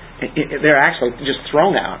 They're actually just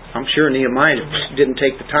thrown out. I'm sure Nehemiah didn't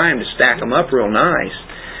take the time to stack them up real nice.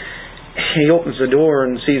 He opens the door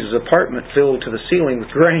and sees his apartment filled to the ceiling with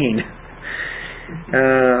grain.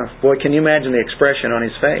 Boy, can you imagine the expression on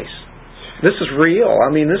his face? This is real. I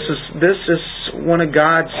mean, this is one of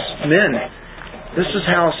God's men. This is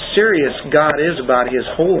how serious God is about His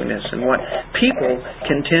holiness and what people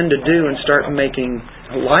can tend to do and start making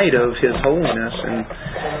light of His holiness and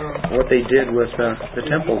what they did with the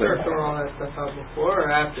temple there. Did he start throwing all that stuff out before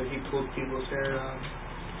or after he pulled people's hair out?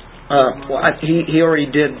 He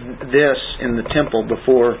already did this in the temple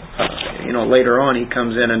before. Later on he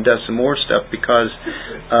comes in and does some more stuff because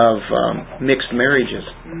of mixed marriages.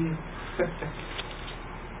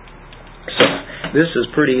 So this is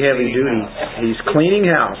pretty heavy duty. He's cleaning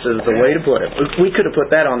house is the way to put it. We could have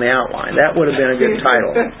put that on the outline. That would have been a good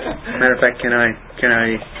title. Matter of fact, can I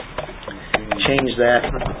change that?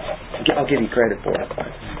 I'll give you credit for it.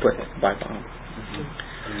 Put it by phone.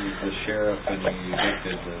 The sheriff and the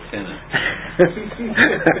evicted tenant.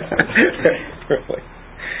 Really.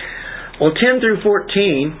 Well, 10 through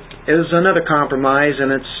 14 is another compromise,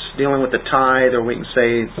 and it's dealing with the tithe, or we can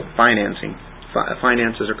say financing.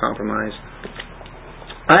 Finances are compromised.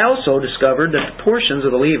 I also discovered that the portions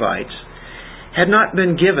of the Levites had not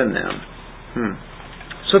been given them.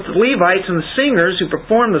 So the Levites and the singers who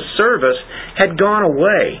performed the service had gone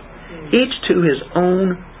away, each to his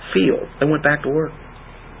own field, and went back to work.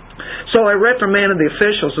 So I reprimanded the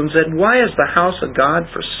officials and said, "Why is the house of God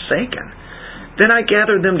forsaken?" Then I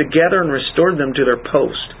gathered them together and restored them to their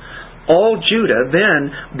post. All Judah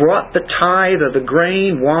then brought the tithe of the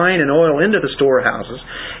grain, wine, and oil into the storehouses.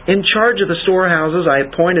 In charge of the storehouses I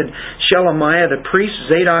appointed Shelemiah the priest,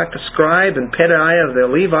 Zadok the scribe, and Pedaiah of the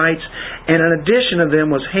Levites, and in addition of them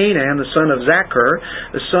was Hanan the son of Zachar,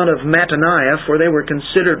 the son of Mattaniah, for they were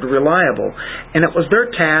considered reliable, and it was their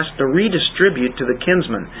task to redistribute to the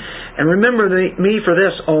kinsmen. And remember me for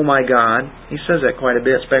this, O my God. He says that quite a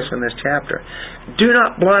bit, especially in this chapter. Do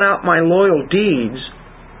not blot out my loyal deeds,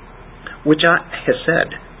 which I have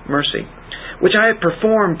said, mercy, which I have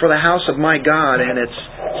performed for the house of my God and its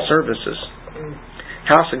services.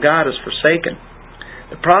 House of God is forsaken.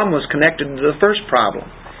 The problem was connected to the first problem.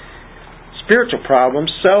 Spiritual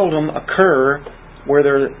problems seldom occur where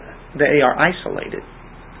they are isolated.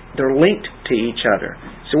 They're linked to each other.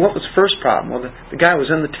 So what was the first problem? Well, the guy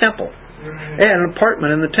was in the temple. They had an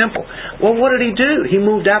apartment in the temple. Well, what did he do? He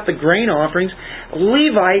moved out the grain offerings.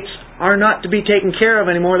 Levites are not to be taken care of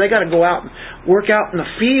anymore. They got to go out and work out in the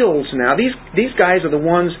fields now. These guys are the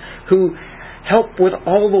ones who help with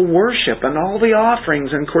all the worship and all the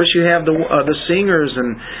offerings. And of course you have the singers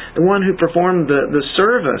and the one who performed the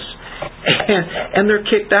service. And they're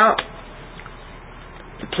kicked out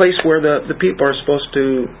the place where the people are supposed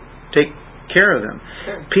to take care of them.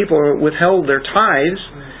 People withheld their tithes.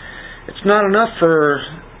 It's not enough,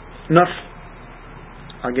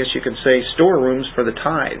 I guess you could say, storerooms for the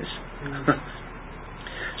tithes.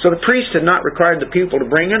 So the priest had not required the people to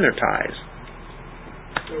bring in their tithes.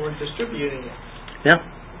 They weren't distributing it. Yeah.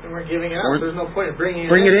 They weren't giving it out. There's no point in bringing it in.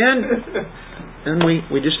 Bring it in, and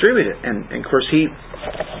we distribute it. And of course he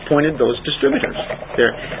appointed those distributors.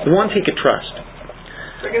 They're the ones he could trust.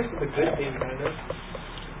 So I guess it's a good thing, kind of.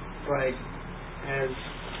 Like, as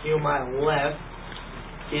Nehemiah left,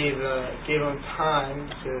 gave him time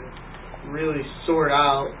to really sort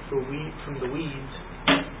out the wheat from the weeds,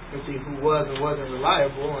 and see who was and wasn't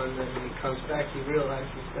reliable, and then when he comes back, he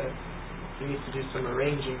realizes that he needs to do some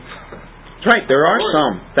arranging. Right, there are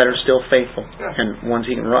some that are still faithful, and ones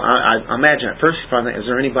he can. I imagine at first he's probably thinking, is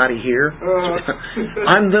there anybody here?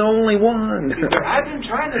 I'm the only one. I've been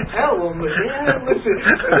trying to tell them, but listen,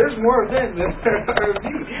 there's more of them than there are of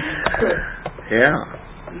me. Yeah.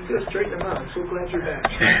 You just straighten them out. I'm so glad you're back.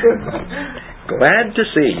 Glad to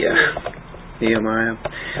see you, Nehemiah.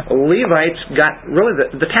 Levites got really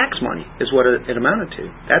the tax money is what it amounted to.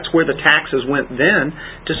 That's where the taxes went then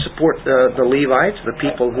to support the Levites, the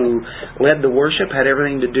people who led the worship, had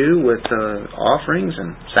everything to do with offerings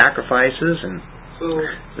and sacrifices and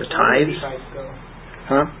the tithes. Why the Levites, though?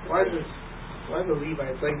 Huh? Why the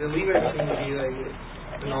Levites? Like the Levites seem to be like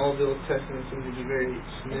in all the Old Testament seem to be very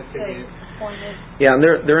significant. Yeah, and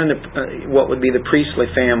they're in the what would be the priestly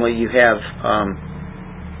family. You have.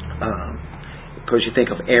 Because you think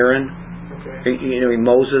of Aaron,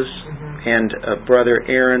 Moses, and brother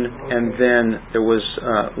Aaron, and then there was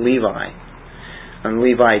Levi. And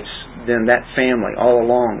Levites, then that family all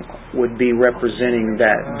along would be representing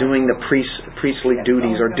that, doing the priestly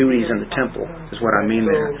duties or duties in the temple, is what I mean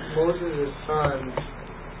there. So Moses' sons,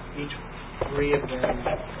 each three of them,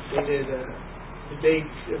 did they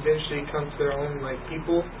eventually come to their own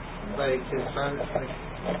people? Like his sons?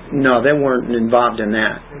 No, they weren't involved in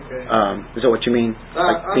that. Okay. Is that what you mean?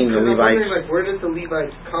 Being the Levites? I'm wondering, where did the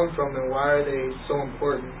Levites come from, and why are they so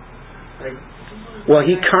important? Well,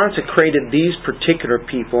 he consecrated these particular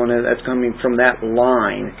people, and that's coming from that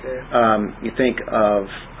line. Okay. You think of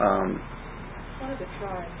one of the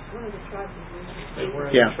tribes.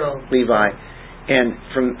 Levi. And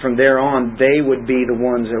from there on, they would be the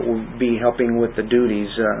ones that would be helping with the duties.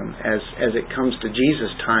 As it comes to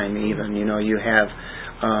Jesus' time, even you have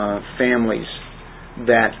families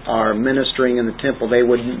that are ministering in the temple. They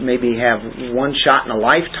would maybe have one shot in a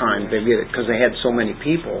lifetime. They get it because they had so many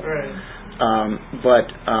people. Right. But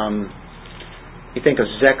you think of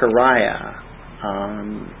Zechariah,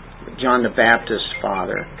 John the Baptist's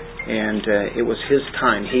father, and it was his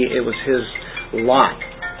time. It was his lot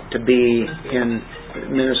to be in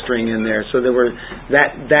ministering in there. So there were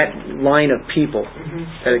that line of people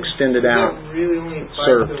that extended out. That really only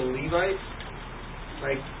applies to the Levites?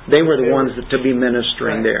 They were the ones to be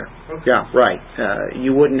ministering there. Okay. Yeah, right.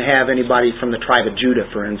 You wouldn't have anybody from the tribe of Judah,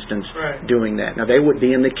 for instance, doing that. Now they would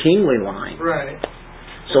be in the kingly line. Right.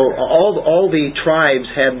 So all the tribes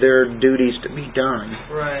had their duties to be done.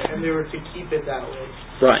 Right, and they were to keep it that way.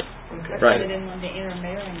 Right. Okay. Right. They didn't want to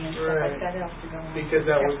intermarrying and stuff like that else to go on. Because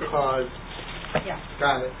that would cause. Yeah.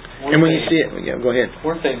 Got it. And when you see it, go ahead.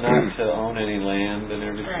 Weren't they not to own any land and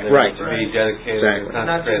everything? Right. They were to be dedicated, Exactly.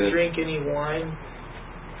 Not to drink any wine.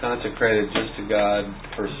 Consecrated just to God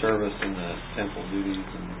for service in the temple duties.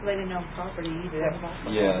 They didn't own property either.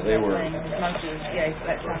 Yeah, they were. That sounds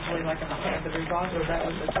really like the revival. That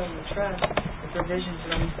was the total trust. The provisions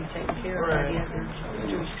would always be taken care of by the other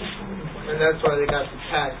Jewish people. And that's why they got the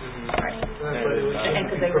taxes. Right. That's why they would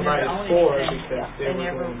they were provided never for owning because they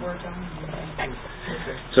never worked on anything.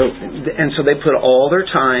 So they put all their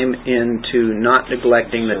time into not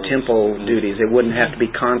neglecting the temple duties. They wouldn't have to be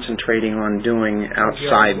concentrating on doing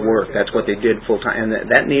outside work. That's what they did full time, and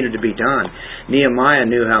that needed to be done. Nehemiah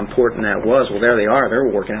knew how important that was. Well, there they are. They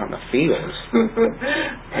were working out in the fields,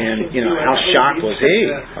 and how shocked was he?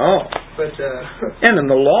 Oh. And in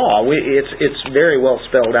the law, it's very well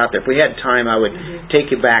spelled out there. If we had time, I would take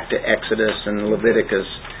you back to Exodus and Leviticus.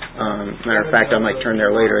 Matter of fact, I might turn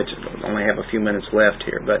there later. I only have a few minutes left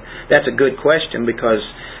here, but that's a good question because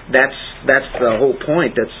that's the whole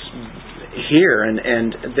point. That's here,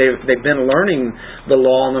 and they've been learning the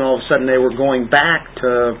law, and then all of a sudden they were going back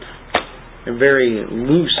to very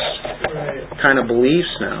loose kind of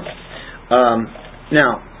beliefs now.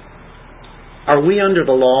 Now, are we under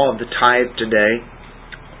the law of the tithe today?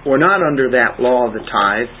 We're not under that law of the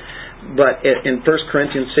tithe. But in 1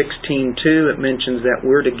 Corinthians 16:2, it mentions that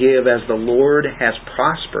we're to give as the Lord has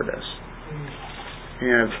prospered us. You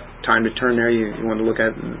have time to turn there. You want to look at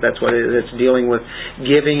that's what it's dealing with,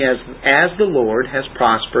 giving as the Lord has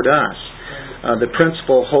prospered us. The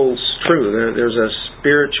principle holds true. There's a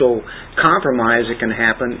spiritual compromise that can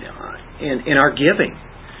happen in our giving,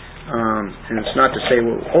 and it's not to say,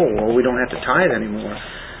 well, we don't have to tithe anymore.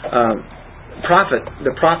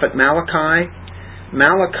 The prophet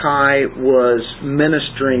Malachi was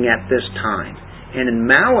ministering at this time. And in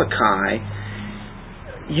Malachi,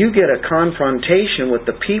 you get a confrontation with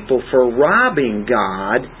the people for robbing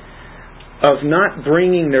God of not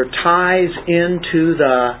bringing their tithes into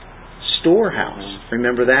the storehouse.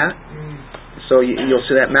 Remember that? So you'll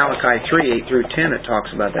see that Malachi 3, 8 through 10, it talks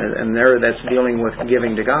about that. And there that's dealing with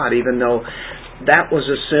giving to God, even though that was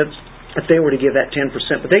a sense that they were to give that 10%.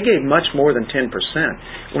 But they gave much more than 10%.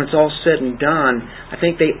 When it's all said and done, I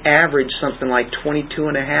think they averaged something like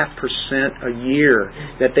 22.5% a year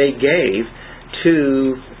that they gave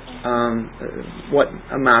to what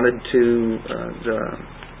amounted to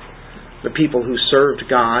the people who served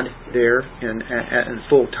God there in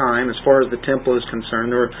full time. As far as the temple is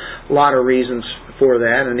concerned, there were a lot of reasons for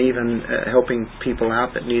that, and even helping people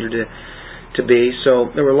out that needed to be.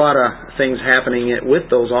 So there were a lot of things happening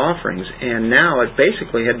with those offerings, and now it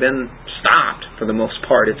basically had been stopped for the most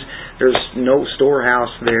part. There's no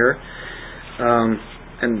storehouse there,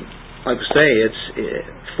 and like I say, it's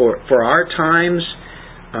for our times.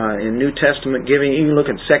 In New Testament giving, you can look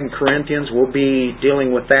at 2 Corinthians. We'll be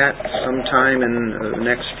dealing with that sometime in the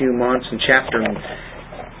next few months in chapter 8,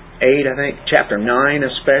 I think, chapter 9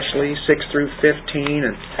 especially, 6 through 15,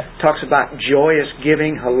 and talks about joyous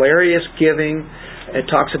giving, hilarious giving. It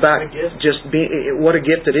talks about just what a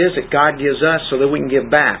gift it is that God gives us so that we can give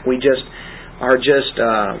back. We just are just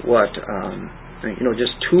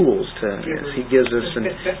just tools to He gives us, and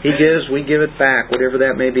He gives, we give it back, whatever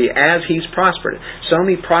that may be, as He's prospered. Some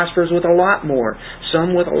He prospers with a lot more,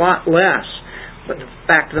 some with a lot less. But the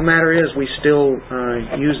fact of the matter is, we still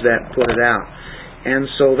use that, put it out. And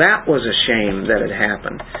so that was a shame that it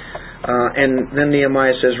happened. And then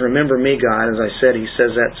Nehemiah says, "Remember me, God." As I said, he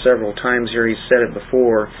says that several times here. He's said it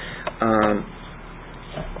before.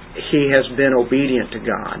 He has been obedient to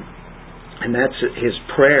God. And that's his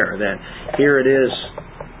prayer, that here it is,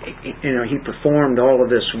 he performed all of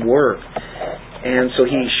this work. And so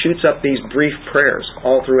he shoots up these brief prayers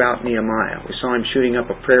all throughout Nehemiah. We saw him shooting up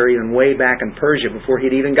a prayer even way back in Persia before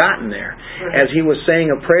he'd even gotten there. As he was saying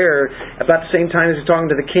a prayer about the same time as he's talking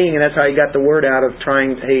to the king, and that's how he got the word out of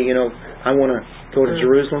trying, hey, I want to go to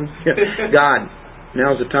Jerusalem. God,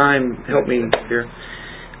 now's the time, help me here.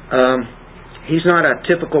 He's not a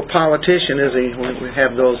typical politician, is he? When we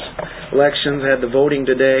have those elections, had the voting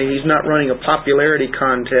today. He's not running a popularity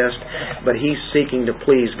contest, but he's seeking to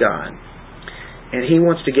please God. And he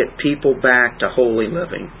wants to get people back to holy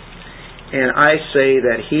living. And I say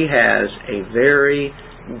that he has a very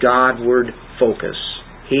Godward focus.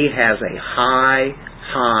 He has a high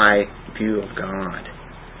view of God.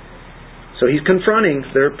 So he's confronting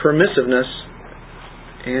their permissiveness,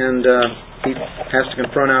 and he has to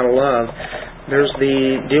confront out of love. There's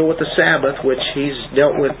the deal with the Sabbath, which he's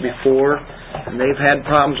dealt with before, and they've had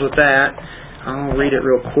problems with that. I'll read it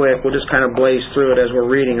real quick. We'll just kind of blaze through it as we're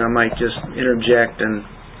reading. I might just interject, and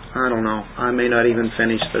I don't know. I may not even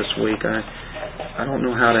finish this week. I don't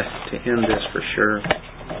know how to end this for sure.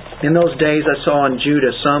 In those days I saw in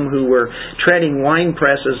Judah some who were treading wine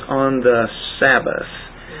presses on the Sabbath,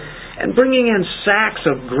 and bringing in sacks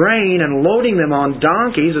of grain and loading them on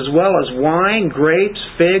donkeys, as well as wine, grapes,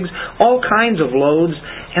 figs, all kinds of loads,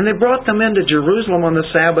 and they brought them into Jerusalem on the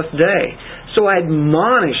Sabbath day. So I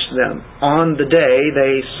admonished them on the day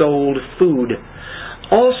they sold food.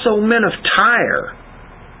 Also men of Tyre.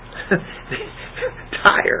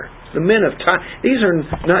 Tyre. The men of Tyre. These are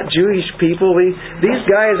not Jewish people. These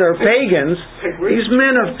guys are pagans. These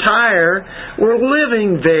men of Tyre were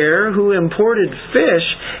living there, who imported fish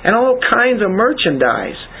and all kinds of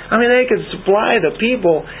merchandise. I mean, they could supply the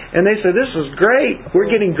people, and they said, "This is great. We're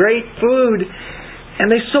getting great food." And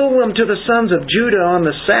they sold them to the sons of Judah on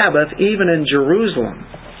the Sabbath, even in Jerusalem.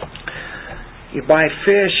 You buy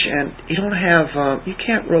fish, and you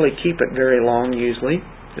can't really keep it very long usually,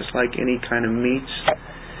 just like any kind of meats.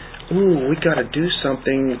 Ooh, we got to do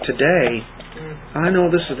something today. I know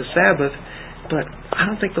this is the Sabbath, but I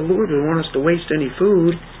don't think the Lord would want us to waste any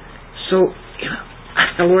food. So,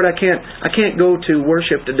 Lord, I can't go to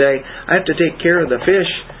worship today. I have to take care of the fish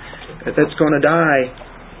that's going to die.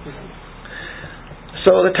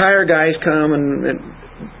 So the Tyre guys come, and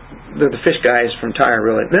the fish guys from Tyre,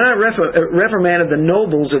 really. Then I reprimanded the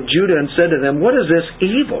nobles of Judah and said to them, "What is this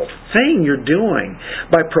evil thing you're doing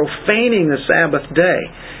by profaning the Sabbath day?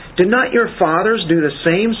 Did not your fathers do the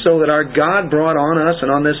same, so that our God brought on us and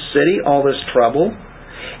on this city all this trouble?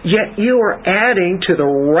 Yet you are adding to the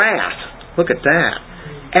wrath," look at that,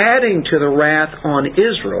 "adding to the wrath on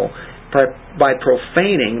Israel by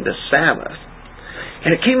profaning the Sabbath.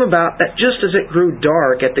 And it came about that just as it grew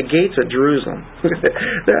dark at the gates of Jerusalem,"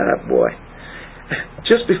 that boy,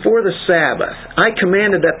 "just before the Sabbath, I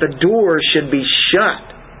commanded that the doors should be shut,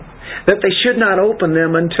 that they should not open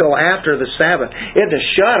them until after the Sabbath." You had to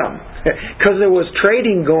shut them because there was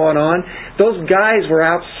trading going on. Those guys were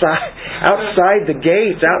outside the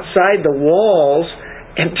gates, outside the walls,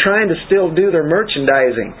 and trying to still do their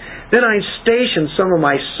merchandising. Then I stationed some of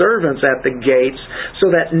my servants at the gates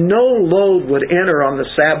so that no load would enter on the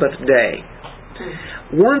Sabbath day.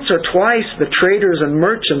 Once or twice the traders and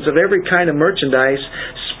merchants of every kind of merchandise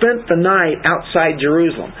spent the night outside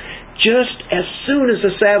Jerusalem. Just as soon as the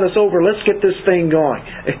Sabbath's over, let's get this thing going.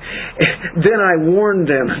 Then I warned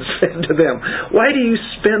them and said to them, why do you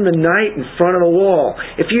spend the night in front of the wall?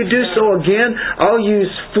 If you do so again, I'll use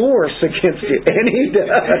force against you. And he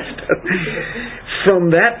does. From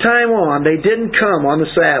that time on, they didn't come on the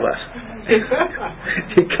Sabbath.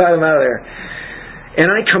 He cut them out of there. And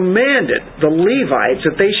I commanded the Levites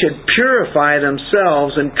that they should purify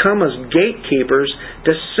themselves and come as gatekeepers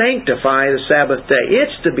to sanctify the Sabbath day.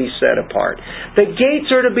 It's to be set apart. The gates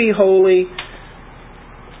are to be holy.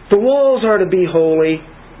 The walls are to be holy.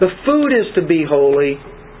 The food is to be holy.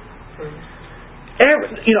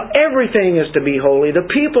 Everything is to be holy. The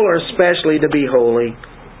people are especially to be holy.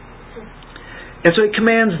 And so He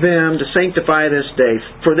commands them to sanctify this day.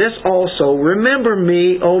 For this also, remember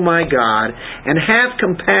me, O my God, and have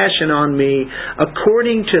compassion on me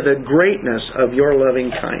according to the greatness of your loving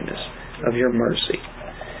kindness, of your mercy.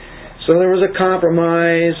 So there was a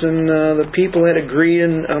compromise, and the people had agreed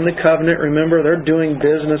on the covenant. Remember, they're doing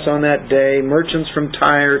business on that day. Merchants from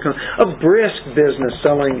Tyre, a brisk business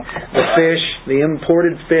selling the fish. The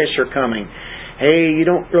imported fish are coming. Hey, you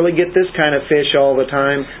don't really get this kind of fish all the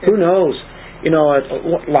time. Who knows?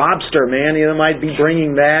 Lobster, man, might be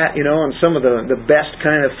bringing that, and some of the best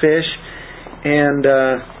kind of fish, and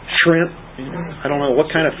shrimp. I don't know,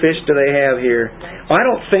 what kind of fish do they have here? Well, I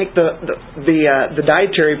don't think the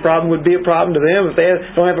dietary problem would be a problem to them. If they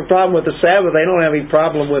don't have a problem with the Sabbath, they don't have any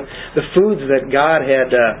problem with the foods that God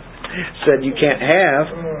had said you can't have,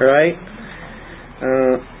 right?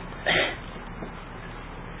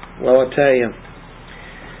 Well, I'll tell you,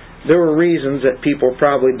 there were reasons that people were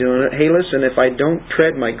probably doing it. Hey, listen, if I don't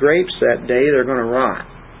tread my grapes that day, they're going to rot.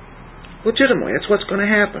 Legitimately, that's what's going to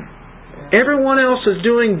happen. Everyone else is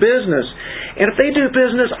doing business. And if they do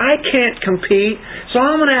business, I can't compete, so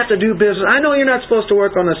I'm going to have to do business. I know you're not supposed to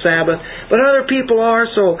work on the Sabbath, but other people are,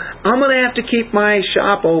 so I'm going to have to keep my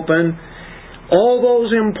shop open. All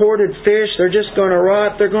those imported fish, they're just going to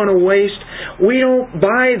rot, they're going to waste. We don't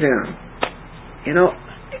buy them.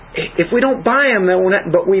 If we don't buy them,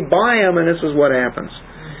 but we buy them, and this is what happens.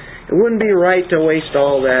 It wouldn't be right to waste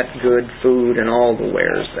all that good food and all the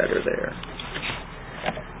wares that are there.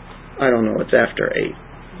 I don't know. It's after 8.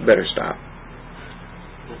 Better stop.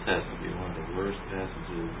 This has to be one of the worst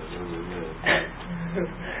passages I've ever read.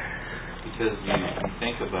 Because you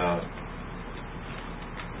think about,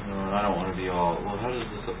 and I don't want to be all, well, how does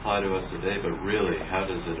this apply to us today? But really, how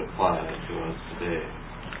does it apply to us today?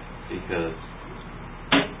 Because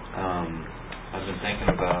I've been thinking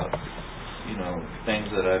about, things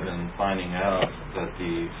that I've been finding out that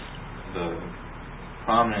the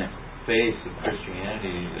prominent face of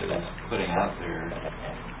Christianity is putting out there.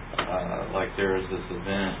 Like there was this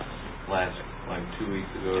event 2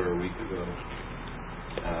 weeks ago or a week ago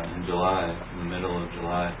in July, in the middle of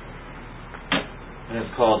July, and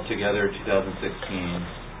it's called Together 2016,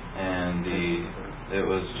 and it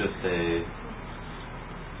was just a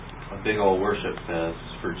big old worship fest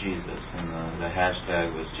for Jesus, and the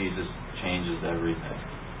hashtag was Jesus Changes Everything.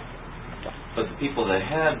 But the people they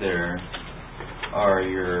had there are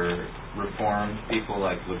your Reformed people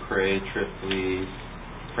like Lecrae, Tripoli,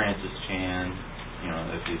 Francis Chan,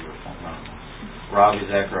 if he's Reformed, I don't know. Ravi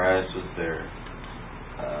Zacharias was there.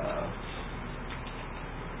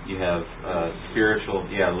 You have spiritual,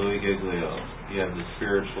 Louis Giglio. You have the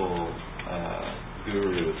spiritual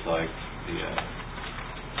gurus like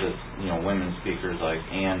the women speakers like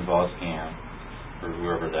Ann Voskamp or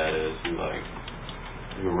whoever that is,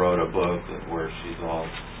 who wrote a book where she's all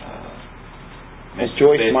is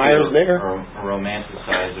Joyce Myers there? A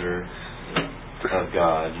romanticizer of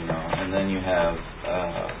God, and then you have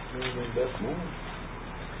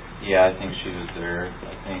I think she was there.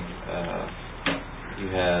 I think you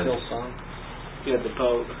had Hillsong. You had the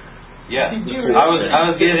Pope. Yeah, I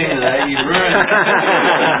was getting to that. You ruined it.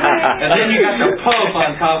 And then you got the Pope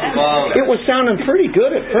on top of all of it. It was sounding pretty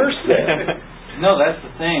good at first then. No, that's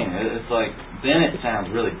the thing. It's like, then it sounds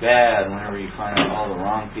really bad whenever you find out all the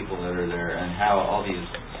wrong people that are there and how all these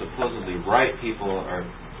supposedly right people are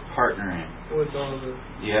partnering. With all the...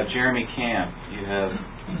 You have Jeremy Camp. You have,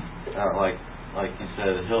 like you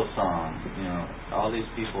said, Hillsong. All these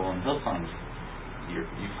people in Hillsong.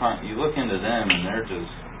 You look into them and they're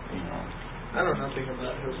just, I don't know nothing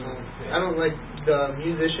about Hillsong. I don't like the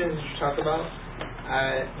musicians you talk about.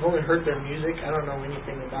 I've only heard their music. I don't know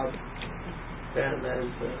anything about them as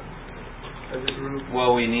as a group?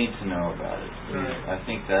 Well, we need to know about it. Right. I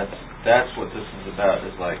think that's what this is about.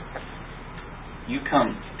 Is like you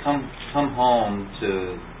come home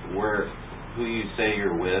to who you say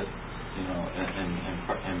you're with, you know,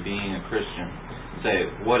 and being a Christian. Say,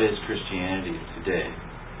 what is Christianity today?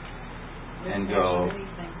 And go,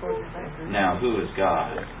 now who is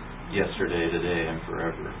God? Yesterday, today, and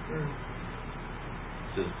forever.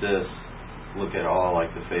 Does this look at all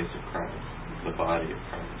like the face of Christ, the body of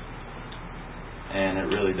Christ? And it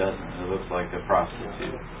really doesn't. It looks like a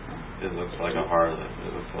prostitute. It looks like a harlot.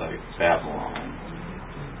 It looks like Babylon.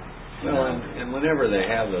 Well, and whenever they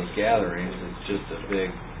have those gatherings, it's just a big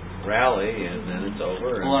rally, and then it's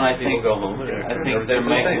over, and I people think, go home, and I think they're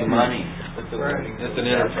making money. It's an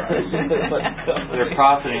enterprise. They're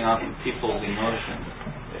profiting off of people's emotions.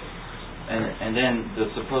 And then the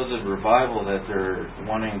supposed revival that they're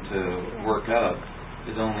wanting to work up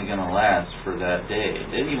is only going to last for that day.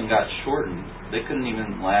 It even got shortened. They couldn't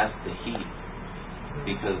even last the heat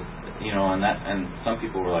because, you know, and some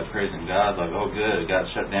people were like praising God, like, oh good, it got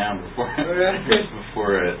shut down before it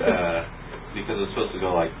because it was supposed to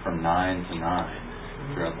go like from 9 to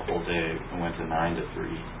 9 throughout the whole day. It went to 9 to 3,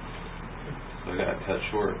 so it got cut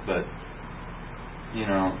short. But you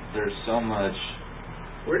know, there's so much.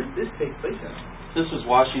 Where did this take place at? This was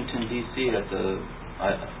Washington D.C. at the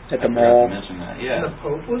mall. I mentioned that. Yeah. And the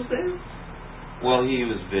Pope was there? Well, he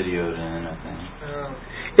was videoed in, I think.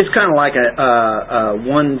 It's kind of like a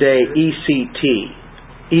one-day ECT,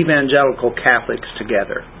 Evangelical Catholics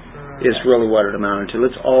Together, is really what it amounted to.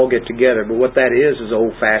 Let's all get together. But what that is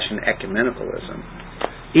old-fashioned ecumenicalism.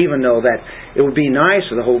 Even though that it would be nice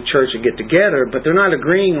for the whole church to get together, but they're not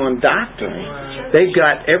agreeing on doctrine. They've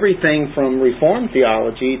got everything from Reformed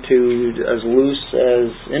theology to as loose as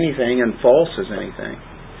anything and false as anything.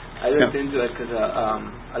 I looked into it because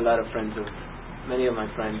a lot of many of my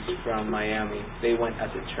friends from Miami, they went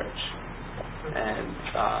as a church, and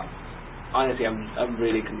honestly, I'm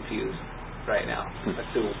really confused right now as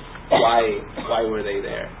to why were they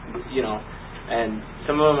there, you know, and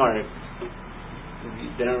some of them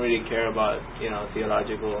they don't really care about, you know,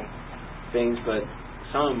 theological things, but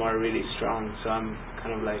some of them are really strong, so I'm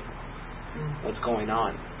kind of like, what's going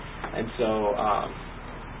on? And so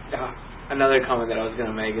another comment that I was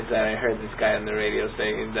going to make is that I heard this guy on the radio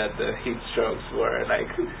saying that the heat strokes were like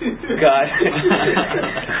God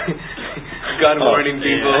warning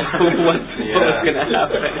people what's going to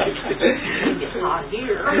happen. It's hot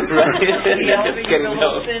here. Right? It's getting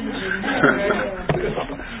cold.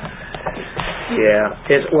 Yeah,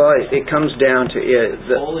 it comes down to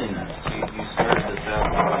holiness. You started this out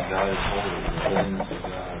by God is holy, the holiness of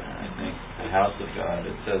God, and I think the house of God.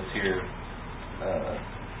 It says here,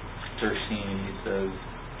 13. He says,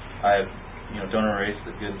 don't erase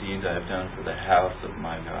the good deeds I have done for the house of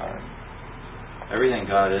my God. Everything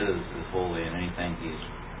God is holy, and anything He's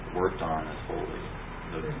worked on is holy.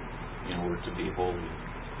 We're to be holy.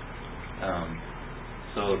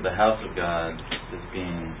 So the house of God is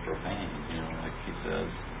being profaned, like he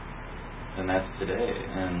says, and that's today.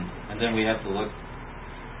 And then we have to look.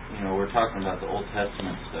 We're talking about the Old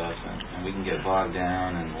Testament stuff, and we can get bogged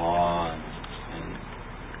down in law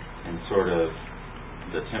and sort of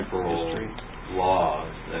the temporal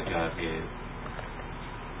laws that God gave.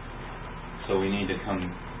 So we need to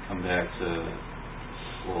come back to,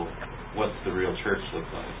 well, what's the real church look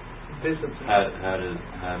like? How did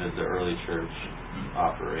the early church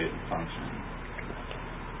operate and function?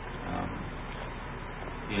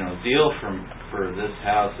 Zeal for this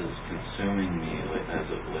house is consuming me as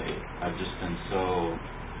of late. I've just been so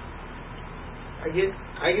I get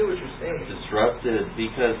what you're saying. Disrupted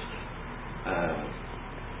because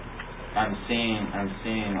I'm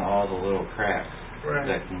seeing all the little cracks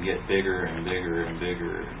that can get bigger and bigger and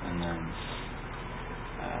bigger, and then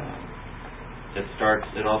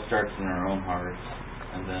it all starts in our own hearts,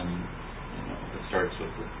 and then it starts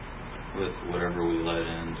with whatever we let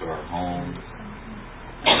into our homes,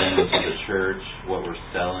 and then into the church, what we're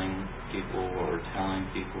selling people, what we're telling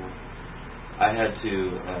people. I had to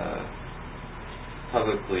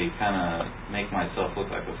publicly kind of make myself look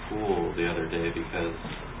like a fool the other day because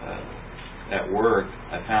at work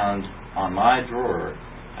I found on my drawer,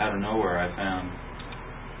 out of nowhere, I found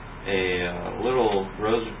a little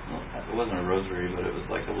rosary. It wasn't a rosary, but it was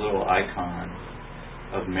like a little icon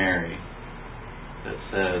of Mary that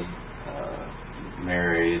says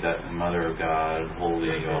Mary, that Mother of God,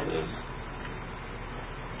 holy, all this.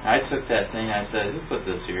 I took that thing, I said, who put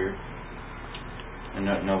this here? And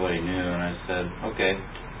nobody knew, and I said, okay.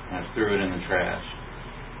 And I threw it in the trash.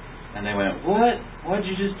 And they went, what? Why'd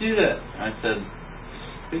you just do that? And I said,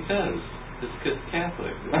 because. It's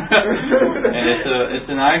Catholic. And it's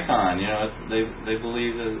an icon, you know. They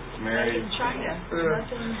believe that Mary's. In China.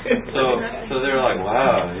 So they're like,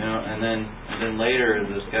 wow, you know. And then later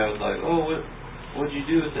this guy was like, oh, what'd you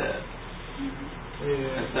do with that?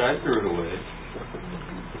 I said, I threw it away.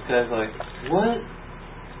 This guy's like, what?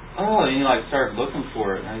 Oh, and he like started looking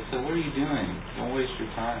for it, and I said, what are you doing? Don't waste your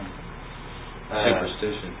time.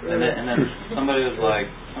 Superstition. And then somebody's like,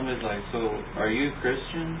 so are you a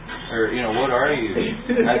Christian? Or, you know, what are you?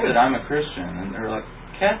 And I said, I'm a Christian. And they're like,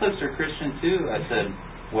 Catholics are Christian too. I said,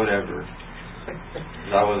 whatever.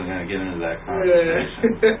 Because I wasn't going to get into that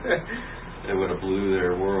conversation. It would have blew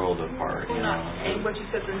their world apart, you know. And what you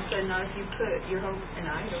said then said, not if you put your hope in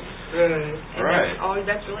idols. Right. And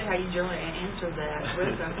that's really how you generally answer that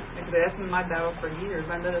with them. That's been my battle for years.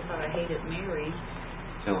 My mother thought I hated Mary.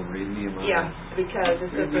 Tell them, read me a Bible. Yeah, because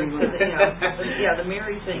it's the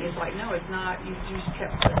Mary thing is like, no, it's not. You just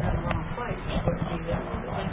kept putting it in the wrong place. You're supposed to do that.